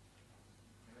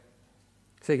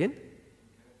 Say again?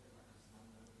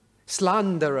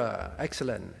 Slanderer.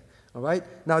 Excellent. All right.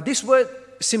 Now this word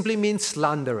simply means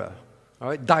slanderer. All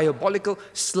right. Diabolical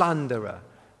slanderer.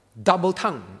 Double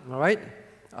tongue. All right.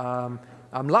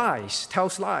 Lies.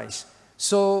 Tells lies.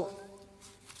 So,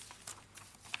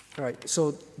 all right.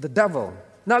 So the devil.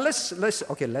 Now let's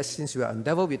since we are on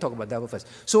devil, we talk about devil first.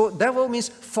 So devil means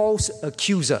false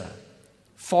accuser.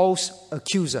 False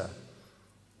accuser.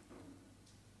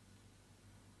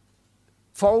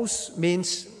 False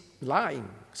means lying.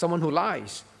 Someone who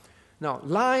lies. Now,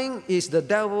 lying is the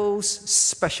devil's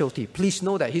specialty. Please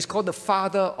know that. He's called the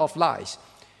father of lies.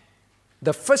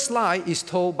 The first lie is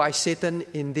told by Satan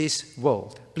in this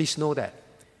world. Please know that.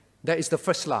 That is the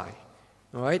first lie.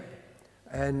 All right?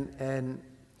 And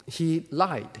he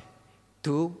lied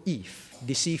to Eve,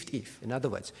 deceived Eve, in other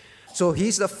words. So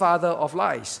he's the father of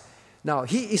lies. Now,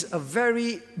 he is a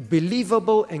very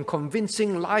believable and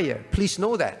convincing liar. Please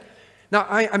know that. Now,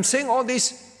 I'm saying all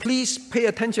this, please pay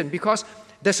attention, because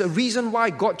there's a reason why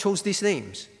God chose these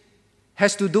names.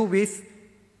 Has to do with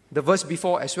the verse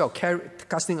before as well,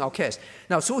 casting our cares.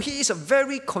 Now, so he is a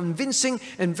very convincing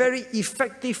and very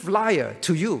effective liar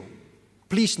to you.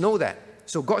 Please know that.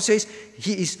 So God says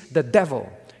he is the devil.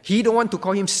 He don't want to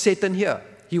call him Satan here.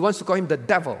 He wants to call him the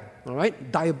devil. All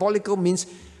right? Diabolical means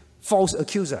false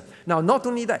accuser. Now, not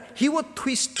only that, he will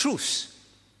twist truths.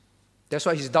 That's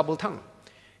why he's double-tongued.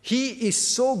 He is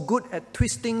so good at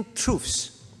twisting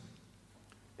truths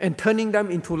and turning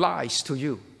them into lies to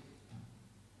you.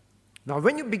 Now,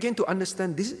 when you begin to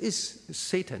understand this is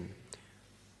Satan,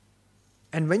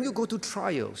 and when you go to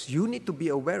trials, you need to be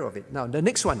aware of it. Now, the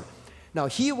next one. Now,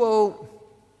 he will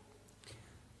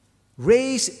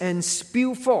raise and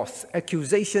spew forth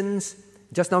accusations.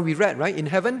 Just now we read, right, in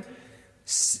heaven.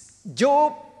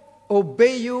 Job,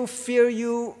 obey you, fear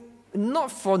you,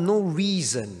 not for no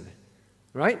reason.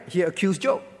 Right? He accused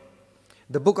Job.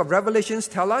 The book of Revelations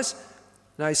tells us,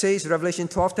 now it says, Revelation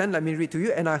 12:10, let me read to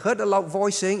you. And I heard a loud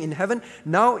voice saying in heaven,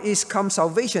 now is come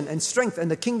salvation and strength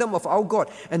and the kingdom of our God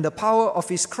and the power of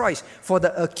his Christ. For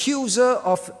the accuser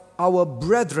of our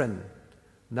brethren,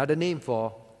 another name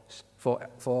for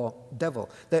devil.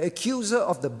 The accuser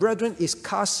of the brethren is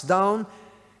cast down,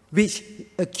 which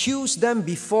accuse them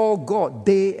before God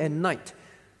day and night.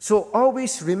 So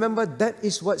always remember that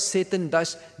is what Satan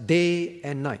does day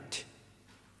and night.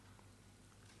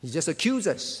 He just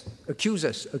accuses.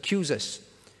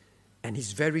 And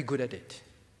he's very good at it.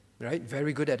 Right?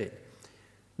 Very good at it.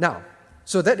 Now,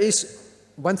 so that is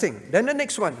one thing. Then the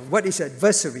next one, what is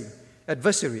adversary?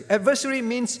 Adversary. Adversary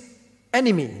means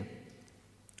enemy.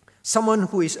 Someone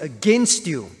who is against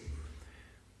you.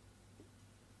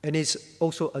 And is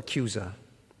also accuser.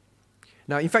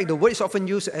 Now, in fact, the word is often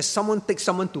used as someone takes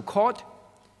someone to court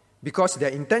because their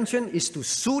intention is to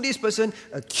sue this person,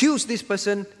 accuse this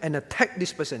person, and attack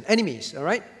this person. Enemies, all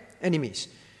right? Enemies.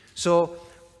 So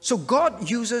God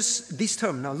uses this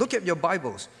term. Now, look at your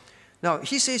Bibles. Now,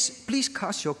 he says, please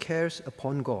cast your cares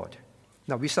upon God.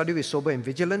 Now, we study with sober and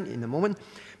vigilant in a moment.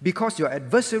 Because your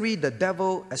adversary, the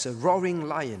devil, as a roaring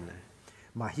lion.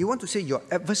 He wants to say your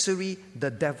adversary,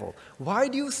 the devil. Why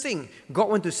do you think God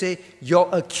wants to say your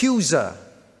accuser,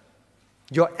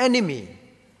 your enemy,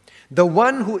 the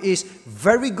one who is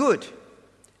very good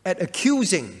at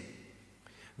accusing,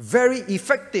 very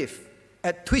effective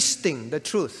at twisting the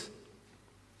truth,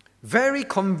 very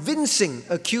convincing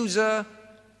accuser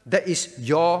that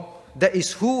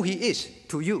is who he is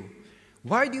to you?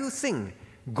 Why do you think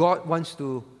God wants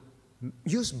to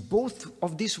use both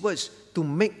of these words to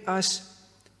make us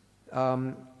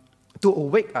to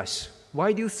awake us?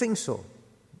 Why do you think so?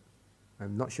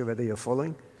 I'm not sure whether you're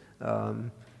following. I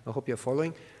hope you're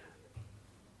following.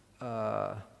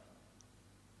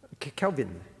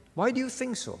 Calvin, why do you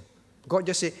think so? God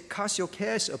just said, cast your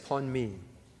cares upon me,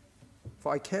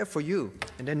 for I care for you.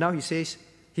 And then now he says,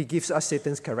 he gives us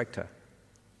Satan's character.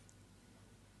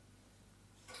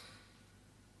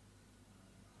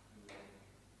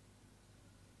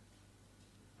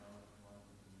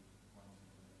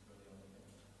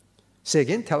 Say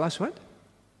again, tell us what?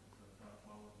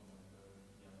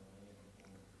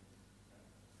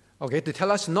 Okay, to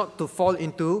tell us not to fall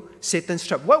into Satan's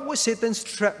trap. What would Satan's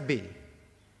trap be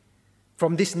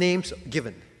from these names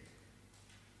given?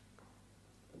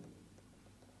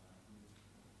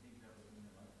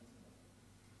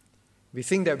 We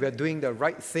think that we are doing the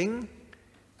right thing.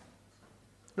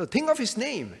 No, think of his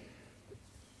name.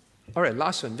 All right,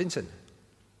 last one, Vincent.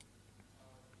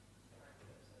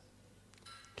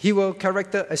 He will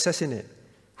character assassinate.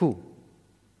 Who?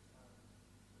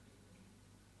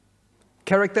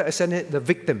 Character assassinate the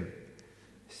victim.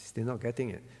 Still not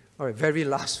getting it. All right, very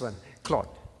last one. Claude.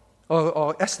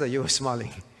 Or Esther, you were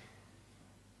smiling.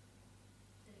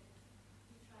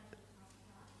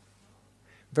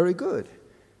 Very good.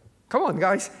 Come on,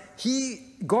 guys.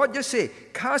 God just say,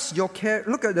 cast your care.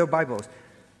 Look at the Bibles.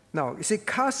 Now, it says,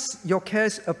 cast your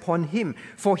cares upon him,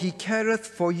 for he careth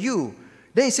for you.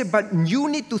 Then he said, but you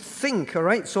need to think, all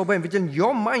right, sober and vigilant.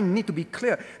 Your mind need to be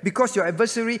clear because your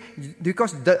adversary,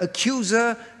 because the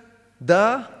accuser,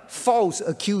 the false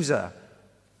accuser.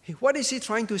 What is he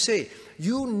trying to say?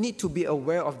 You need to be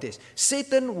aware of this.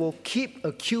 Satan will keep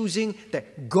accusing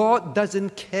that God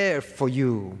doesn't care for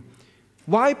you.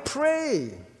 Why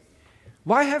pray?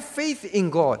 Why have faith in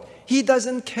God? He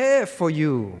doesn't care for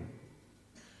you.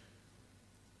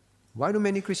 Why do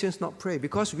many Christians not pray?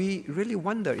 Because we really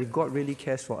wonder if God really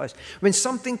cares for us. When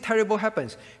something terrible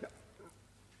happens,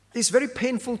 it's very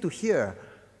painful to hear.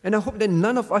 And I hope that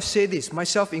none of us say this,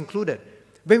 myself included.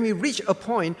 When we reach a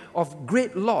point of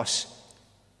great loss,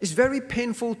 it's very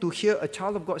painful to hear a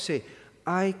child of God say,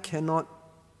 I cannot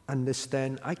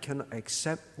understand, I cannot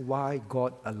accept why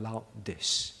God allowed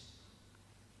this.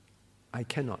 I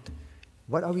cannot.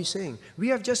 What are we saying? We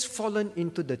have just fallen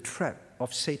into the trap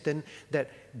of Satan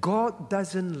that God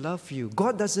doesn't love you.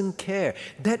 God doesn't care.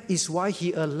 That is why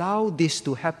he allowed this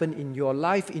to happen in your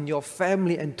life, in your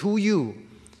family, and to you.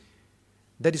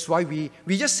 That is why we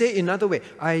just say another way,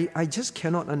 I just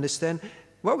cannot understand.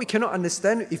 Well, we cannot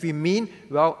understand if we mean,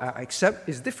 well, I accept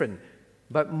is different.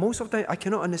 But most of the time, I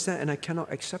cannot understand and I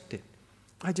cannot accept it.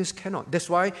 I just cannot. That's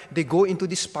why they go into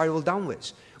this spiral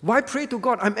downwards. Why pray to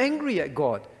God? I'm angry at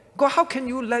God. God, how can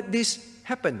you let this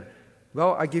happen?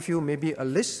 Well, I give you maybe a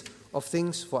list of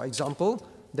things, for example,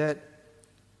 that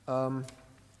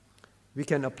we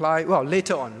can apply,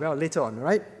 later on,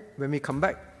 right? When we come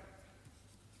back.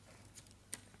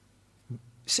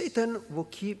 Satan will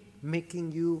keep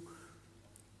making you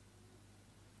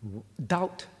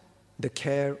doubt the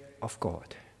care of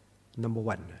God, number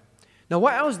one. Now,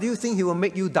 what else do you think he will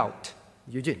make you doubt,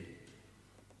 Eugene?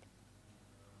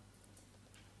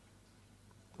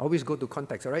 Always go to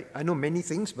context, all right? I know many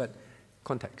things, but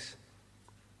context.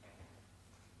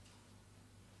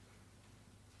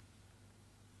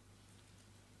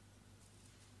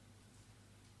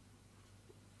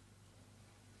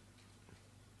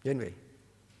 Yanwei.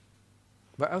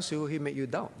 What else will he make you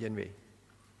doubt, Yanwei?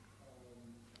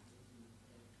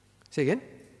 Say again?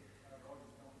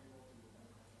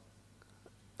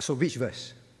 So which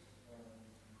verse?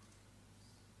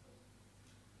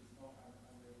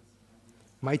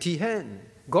 mighty hand.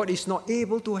 God is not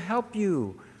able to help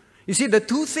you. You see, the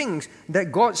two things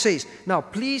that God says, now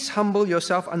please humble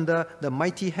yourself under the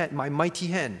mighty hand, my mighty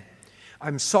hand.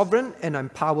 I'm sovereign and I'm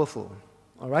powerful.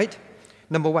 All right?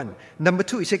 Number one. Number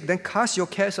two, he said, then cast your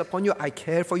cares upon you. I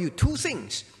care for you. Two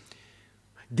things.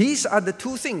 These are the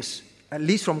two things, at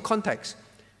least from context.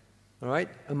 All right?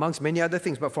 Amongst many other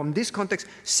things. But from this context,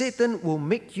 Satan will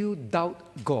make you doubt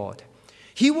God.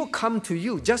 He will come to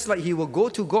you, just like he will go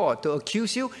to God to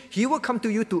accuse you. He will come to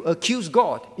you to accuse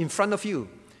God in front of you.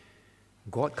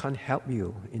 God can't help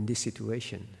you in this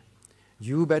situation.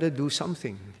 You better do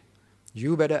something.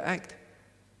 You better act.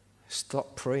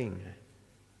 Stop praying.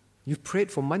 You've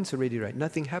prayed for months already, right?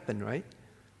 Nothing happened, right?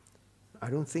 I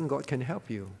don't think God can help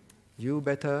you. You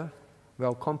better,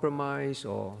 compromise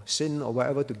or sin or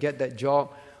whatever to get that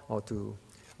job or to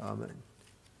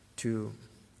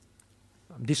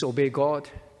disobey God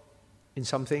in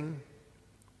something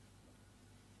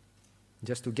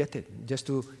just to get it, just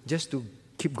to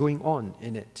keep going on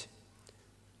in it.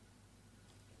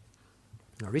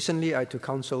 Now, recently I had to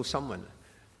counsel someone.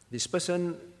 This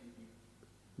person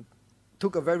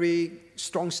took a very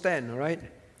strong stand, all right?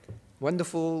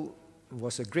 Wonderful,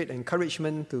 was a great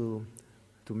encouragement to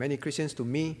many Christians, to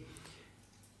me.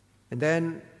 And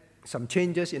then some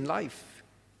changes in life.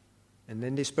 And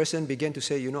then this person began to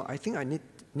say, I think I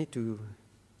need to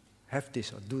have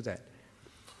this or do that.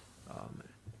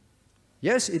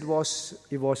 Yes, it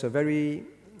was a very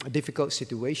difficult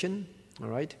situation, all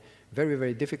right? Very,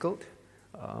 very difficult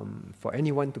for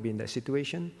anyone to be in that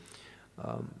situation.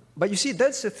 But you see,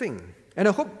 that's the thing. And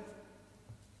I hope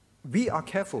we are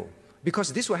careful,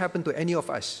 because this will happen to any of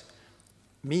us.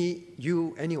 Me,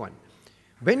 you, anyone.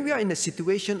 When we are in a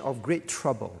situation of great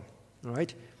trouble, all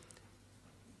right,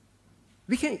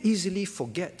 we can easily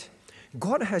forget.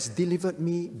 God has delivered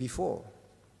me before.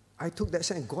 I took that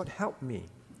stand, God helped me.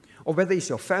 Or whether it's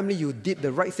your family, you did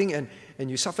the right thing and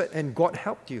you suffered and God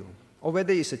helped you. Or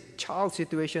whether it's a child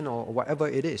situation or whatever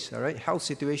it is, all right, health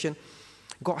situation,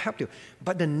 God helped you.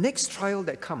 But the next trial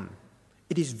that comes,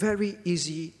 it is very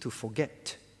easy to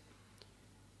forget.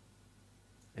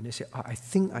 And they say, I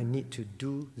think I need to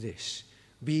do this.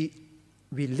 We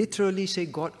literally say,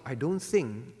 God, I don't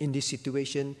think in this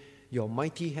situation your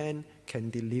mighty hand can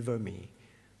deliver me.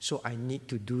 So I need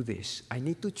to do this. I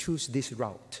need to choose this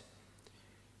route.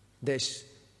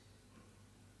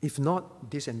 If not,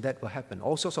 this and that will happen.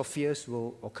 All sorts of fears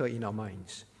will occur in our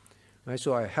minds. Right?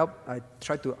 So I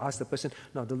try to ask the person,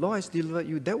 now the Lord has delivered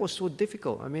you. That was so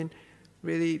difficult. I mean,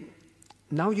 really,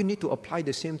 now you need to apply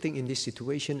the same thing in this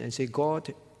situation and say,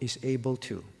 God is able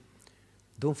to.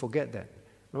 Don't forget that.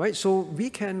 All right? So we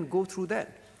can go through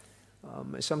that.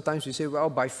 Sometimes we say, well,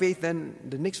 by faith, then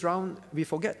the next round we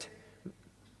forget.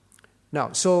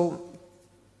 Now, so,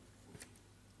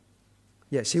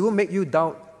 yes, he will make you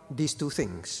doubt these two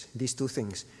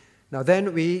things. Now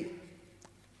then we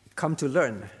come to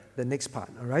learn the next part,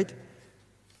 all right?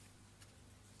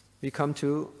 We come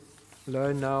to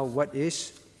learn now what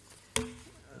is,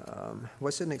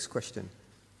 what's the next question?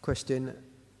 Question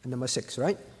number 6,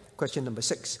 right? Question number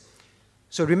 6.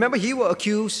 So remember, he will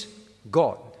accuse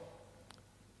God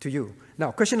to you.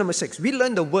 Now, question number 6. We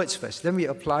learn the words first. Then we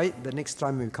apply it the next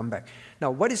time we come back.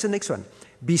 Now, what is the next one?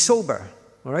 Be sober.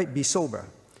 All right? Be sober.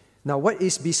 Now, what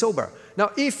is be sober?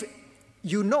 Now, if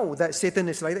you know that Satan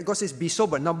is like that, God says be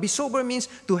sober. Now, be sober means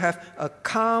to have a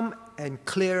calm and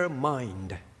clear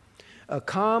mind. A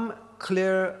calm,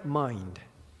 clear mind.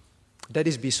 That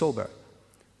is be sober.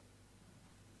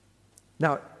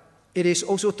 Now, it is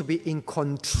also to be in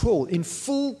control, in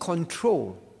full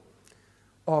control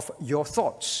of your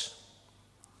thoughts,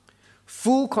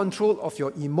 full control of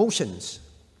your emotions,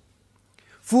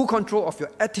 full control of your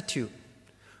attitude,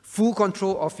 full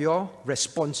control of your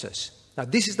responses. Now,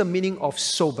 this is the meaning of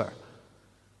sober.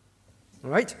 All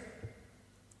right?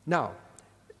 Now,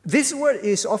 this word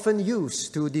is often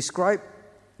used to describe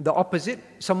the opposite.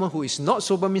 Someone who is not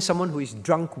sober means someone who is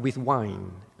drunk with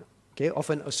wine. Okay,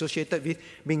 often associated with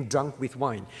being drunk with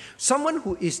wine. Someone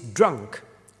who is drunk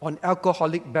on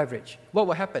alcoholic beverage, what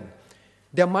will happen?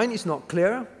 Their mind is not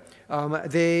clear.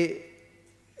 They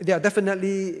are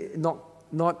definitely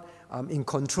not in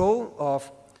control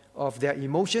of their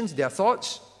emotions, their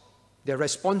thoughts, their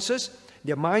responses.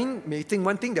 Their mind may think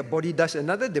one thing, their body does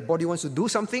another. Their body wants to do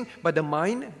something, but the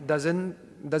mind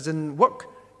doesn't work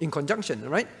in conjunction,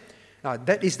 right?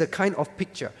 That is the kind of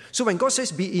picture. So when God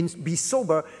says be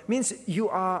sober, means you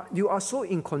are so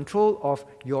in control of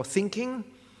your thinking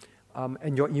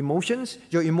and your emotions.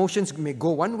 Your emotions may go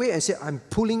one way and say, I'm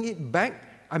pulling it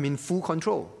back. I'm in full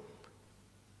control.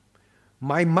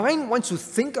 My mind wants to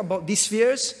think about these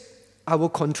fears. I will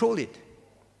control it.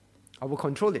 I will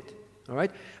control it. All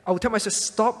right? I will tell myself,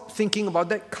 stop thinking about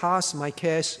that, cast my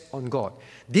cares on God.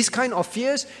 This kind of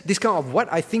fears, this kind of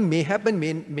what I think may happen,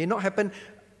 may not happen,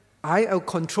 I will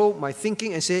control my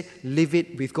thinking and say, leave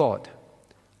it with God.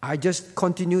 I just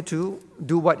continue to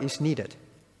do what is needed.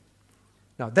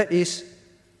 Now, that is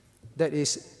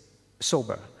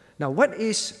sober. Now, what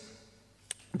is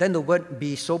then the word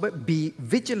be sober? Be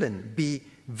vigilant. Be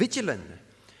vigilant.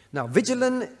 Now,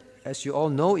 vigilant, as you all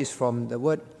know, is from the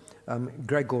word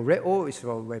Gregoreo, is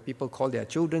from where people call their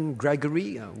children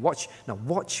Gregory. Watch. Now,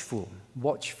 watchful.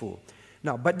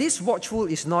 Now, but this watchful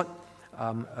is not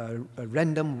a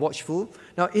random watchful.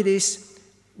 Now, it is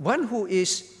one who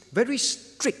is very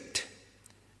strict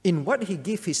in what he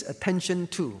gives his attention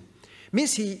to.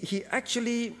 Means he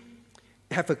actually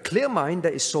have a clear mind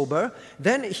that is sober.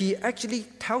 Then he actually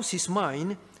tells his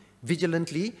mind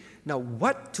vigilantly, now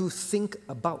what to think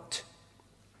about.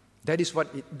 That is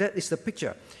the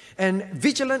picture. And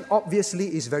vigilant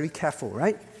obviously is very careful,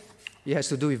 right? It has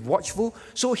to do with watchful.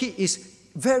 So he is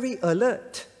very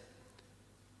alert,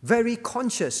 very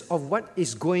conscious of what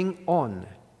is going on.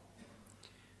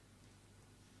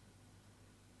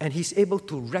 And he's able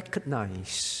to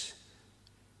recognize.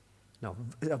 Now,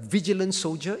 a vigilant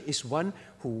soldier is one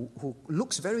who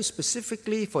looks very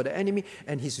specifically for the enemy,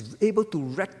 and he's able to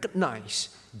recognize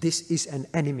this is an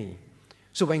enemy.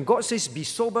 So when God says, be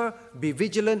sober, be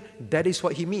vigilant, that is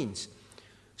what he means.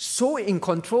 So in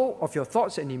control of your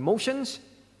thoughts and emotions,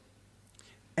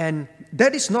 and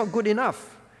that is not good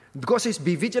enough. God says,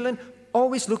 be vigilant,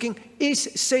 always looking, is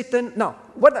Satan... Now,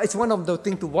 what is one of the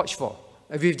things to watch for?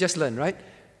 We've just learned, right?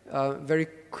 Very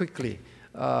quickly.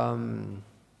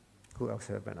 Who else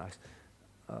have been asked?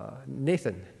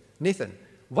 Nathan,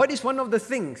 what is one of the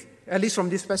things, at least from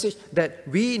this passage, that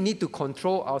we need to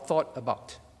control our thought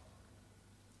about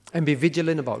and be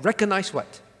vigilant about? Recognize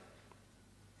what?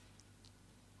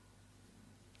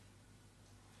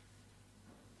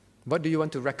 What do you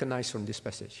want to recognize from this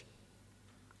passage?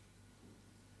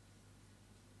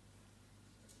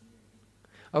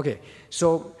 Okay,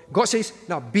 so God says,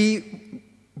 now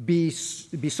be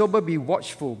sober, be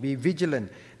watchful, be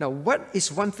vigilant. Now, what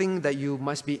is one thing that you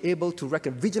must be able to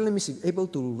recognize? Vigilant means able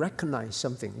to recognize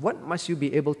something. What must you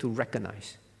be able to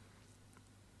recognize?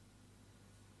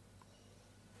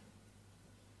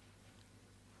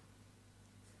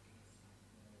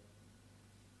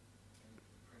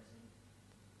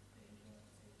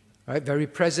 Right, very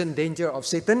present danger of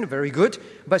Satan, very good.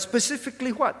 But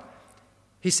specifically what?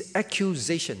 His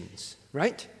accusations,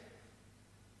 right?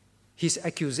 His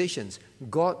accusations.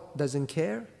 God doesn't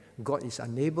care. God is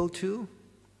unable to.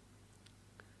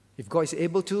 If God is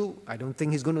able to, I don't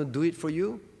think he's going to do it for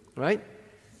you, right?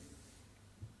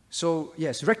 So,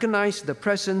 yes, recognize the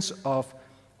presence of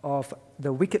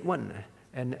the wicked one,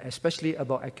 and especially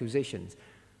about accusations.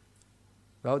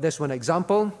 Well, that's one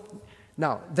example.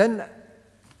 Now, then...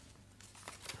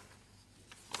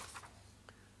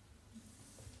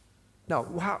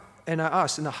 Now, and I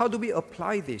ask, now how do we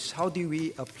apply this? How do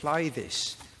we apply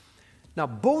this? Now,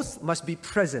 both must be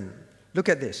present. Look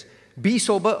at this. Be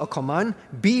sober, a command.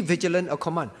 Be vigilant, a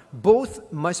command.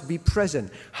 Both must be present.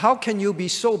 How can you be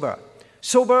sober?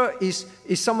 Sober is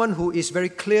someone who is very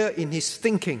clear in his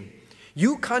thinking.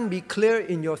 You can't be clear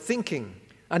in your thinking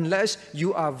unless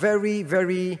you are very,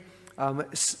 very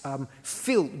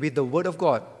filled with the Word of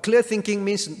God. Clear thinking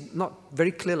means not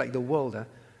very clear like the world.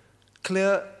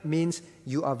 Clear means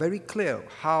you are very clear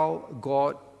how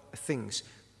God thinks,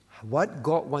 what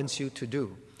God wants you to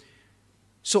do.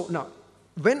 So now,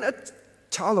 when a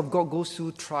child of God goes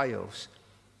through trials,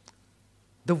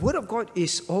 the Word of God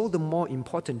is all the more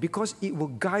important because it will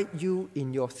guide you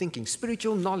in your thinking.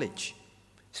 Spiritual knowledge.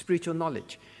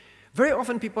 Very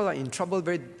often people are in trouble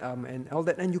and all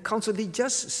that, and you counsel, they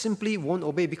just simply won't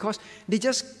obey because they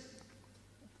just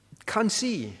can't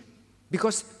see.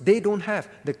 Because they don't have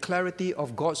the clarity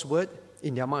of God's word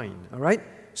in their mind, all right?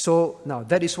 So now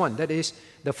that is one. That is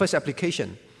the first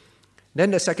application.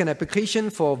 Then the second application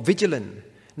for vigilant.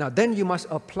 Now then you must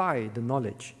apply the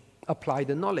knowledge. Apply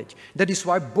the knowledge. That is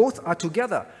why both are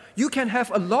together. You can have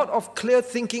a lot of clear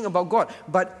thinking about God,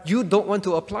 but you don't want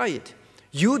to apply it.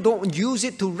 You don't use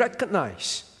it to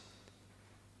recognize.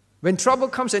 When trouble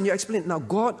comes and you explain, now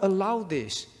God allowed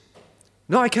this.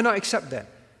 No, I cannot accept that.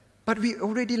 But we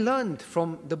already learned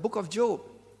from the book of Job,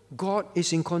 God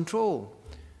is in control.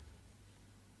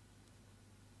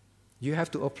 You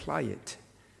have to apply it.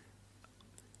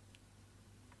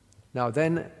 Now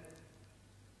then,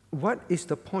 what is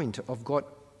the point of God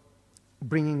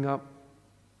bringing up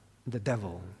the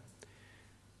devil?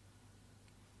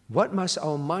 What must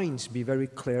our minds be very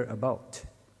clear about?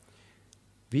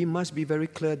 we must be very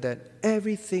clear that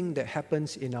everything that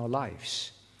happens in our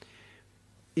lives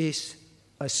is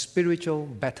a spiritual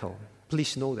battle.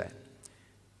 Please know that.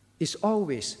 It's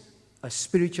always a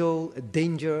spiritual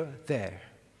danger there.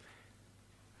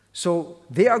 So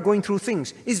they are going through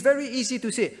things. It's very easy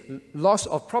to say loss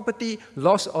of property,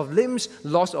 loss of limbs,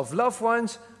 loss of loved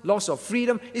ones, loss of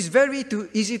freedom. It's very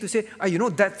easy to say,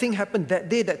 that thing happened that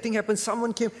day, that thing happened,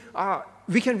 someone came.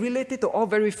 We can relate it to all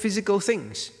very physical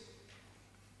things.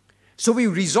 So we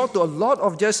resort to a lot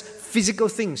of just physical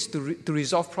things to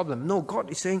resolve problems. No,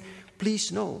 God is saying,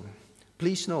 please know,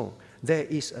 there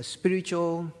is a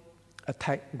spiritual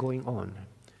attack going on.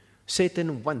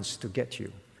 Satan wants to get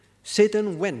you.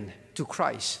 Satan went to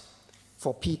Christ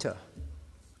for Peter.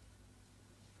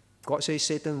 God says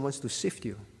Satan wants to sift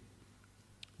you.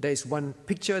 There is one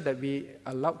picture that we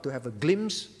are allowed to have a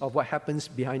glimpse of what happens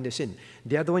behind the scene.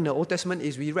 The other one in the Old Testament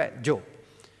is we read Job.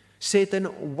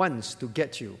 Satan wants to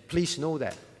get you. Please know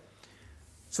that.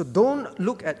 So don't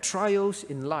look at trials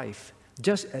in life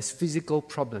just as physical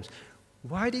problems.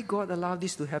 Why did God allow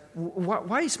this to happen?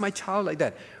 Why is my child like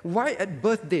that? Why at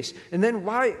birth this? And then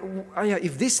why,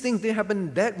 if this thing didn't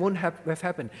happen, that won't have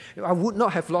happened. I would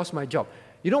not have lost my job.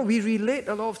 We relate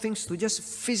a lot of things to just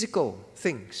physical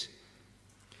things.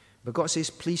 But God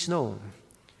says, please know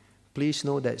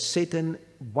that Satan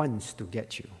wants to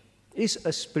get you. It's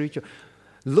a spiritual.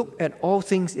 Look at all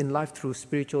things in life through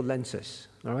spiritual lenses,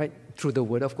 all right? Through the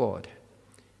Word of God.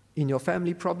 In your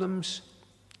family problems,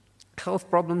 health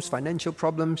problems, financial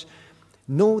problems,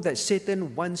 know that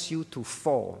Satan wants you to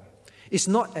fall. It's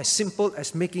not as simple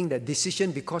as making that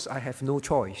decision because I have no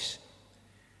choice.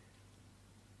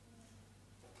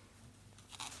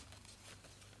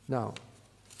 Now,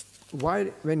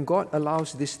 when God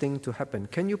allows this thing to happen,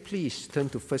 can you please turn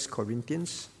to 1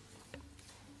 Corinthians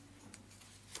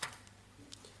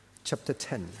chapter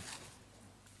 10.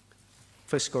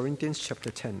 1 Corinthians chapter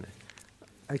 10.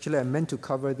 Actually, I meant to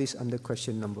cover this under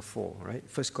question number 4, right?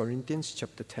 1 Corinthians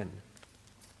chapter 10.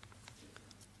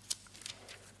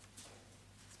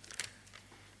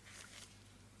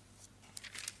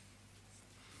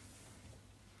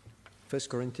 First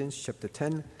Corinthians chapter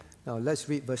 10. Now let's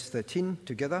read verse 13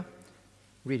 together.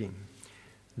 Reading.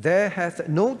 There hath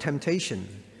no temptation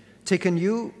taken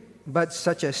you but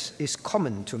such as is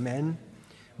common to men.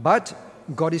 But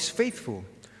God is faithful,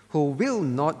 who will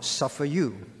not suffer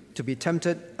you to be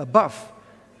tempted above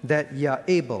that ye are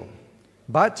able,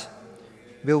 but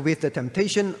will with the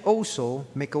temptation also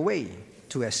make a way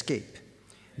to escape,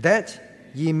 that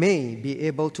ye may be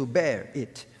able to bear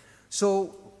it.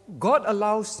 So God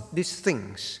allows these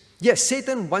things. Yes,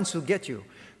 Satan wants to get you.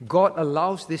 God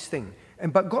allows this thing.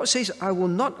 But God says, I will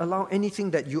not allow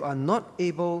anything that you are not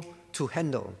able to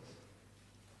handle.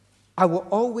 I will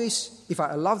always, if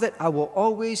I allow that, I will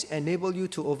always enable you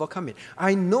to overcome it.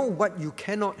 I know what you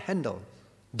cannot handle.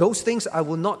 Those things I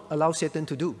will not allow Satan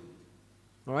to do.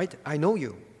 All right? I know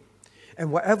you.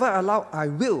 And whatever I allow, I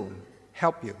will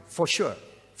help you, for sure.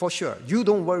 For sure. You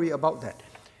don't worry about that.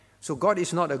 So God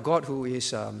is not a God who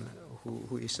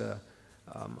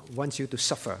wants you to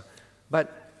suffer.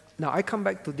 But now I come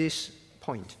back to this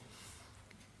point.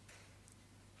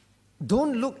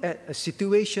 Don't look at a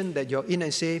situation that you're in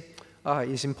and say,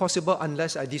 it's impossible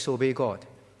unless I disobey God.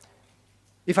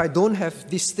 If I don't have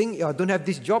this thing, I don't have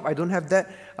this job, I don't have that,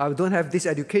 I don't have this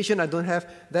education, I don't have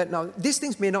that. Now, these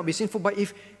things may not be sinful, but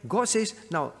if God says,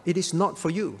 now, it is not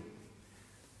for you,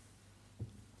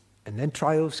 and then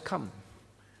trials come,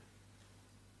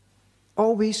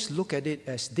 always look at it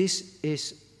as this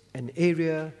is an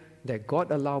area that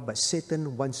God allowed, but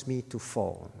Satan wants me to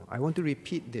fall. I want to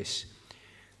repeat this.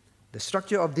 The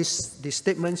structure of these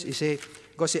statements is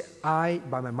God said, I,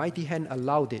 by my mighty hand,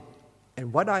 allowed it.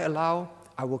 And what I allow,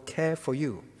 I will care for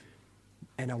you.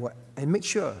 And make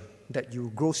sure that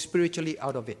you grow spiritually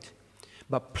out of it.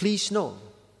 But please know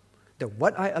that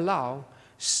what I allow,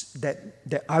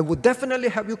 that I will definitely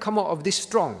help you come out of this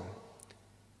strong.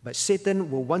 But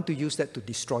Satan will want to use that to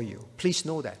destroy you. Please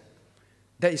know that.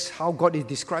 That is how God is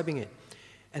describing it.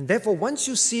 And therefore, once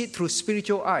you see it through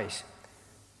spiritual eyes,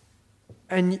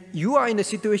 and you are in a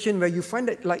situation where you find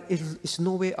that like it's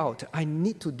no way out, I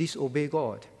need to disobey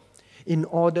God in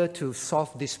order to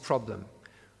solve this problem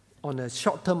on a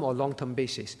short-term or long-term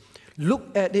basis.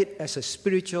 Look at it as a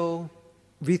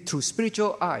through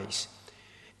spiritual eyes.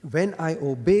 When I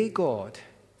obey God,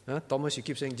 Thomas, you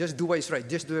keep saying, just do what is right,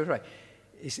 just do it right.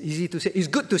 It's easy to say, it's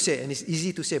good to say, and it's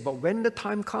easy to say, but when the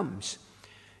time comes,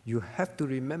 you have to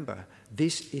remember,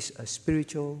 this is a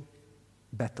spiritual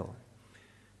battle.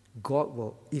 God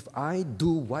will, if I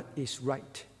do what is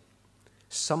right,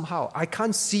 somehow, I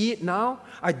can't see it now,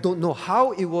 I don't know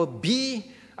how it will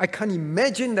be I can't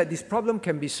imagine that this problem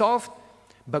can be solved.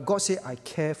 But God said, I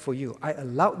care for you. I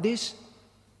allowed this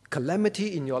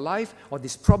calamity in your life or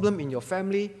this problem in your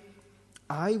family.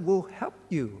 I will help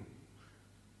you.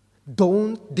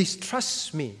 Don't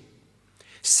distrust me.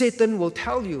 Satan will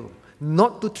tell you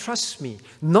not to trust me,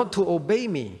 not to obey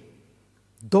me.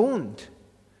 Don't.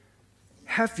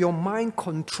 Have your mind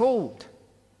controlled,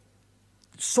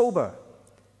 sober.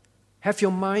 Have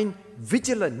your mind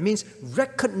vigilant, means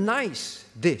recognize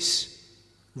this.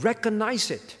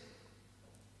 Recognize it.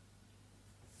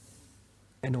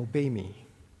 And obey me.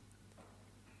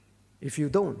 If you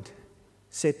don't,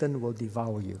 Satan will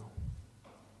devour you.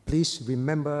 Please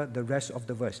remember the rest of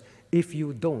the verse. If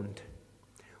you don't,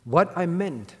 what I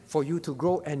meant for you to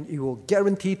grow, and it will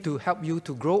guarantee to help you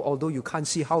to grow, although you can't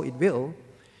see how it will,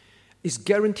 is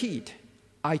guaranteed.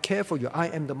 I care for you. I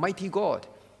am the mighty God.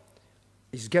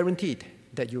 It's guaranteed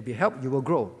that you'll be helped, you will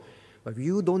grow. But if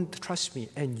you don't trust me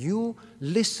and you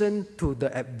listen to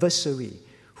the adversary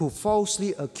who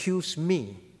falsely accuse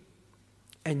me,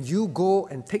 and you go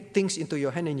and take things into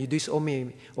your hand and you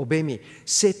disobey me,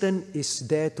 Satan is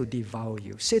there to devour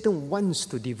you. Satan wants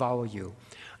to devour you.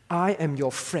 I am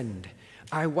your friend.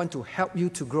 I want to help you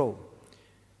to grow.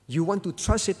 You want to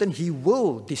trust Satan, he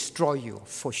will destroy you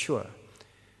for sure.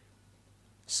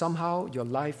 Somehow your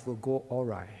life will go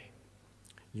awry.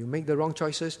 You make the wrong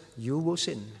choices, you will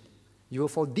sin. You will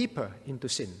fall deeper into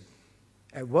sin.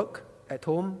 At work, at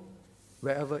home,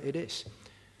 wherever it is.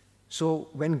 So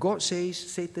when God says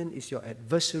Satan is your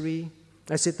adversary,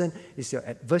 and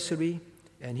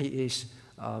he is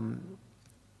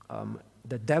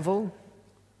the devil,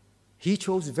 he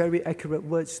chose very accurate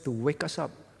words to wake us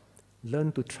up.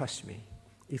 Learn to trust me.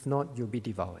 If not, you'll be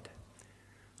devoured.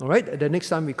 All right, the next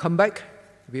time we come back,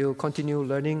 we'll continue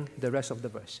learning the rest of the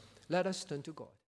verse. Let us turn to God.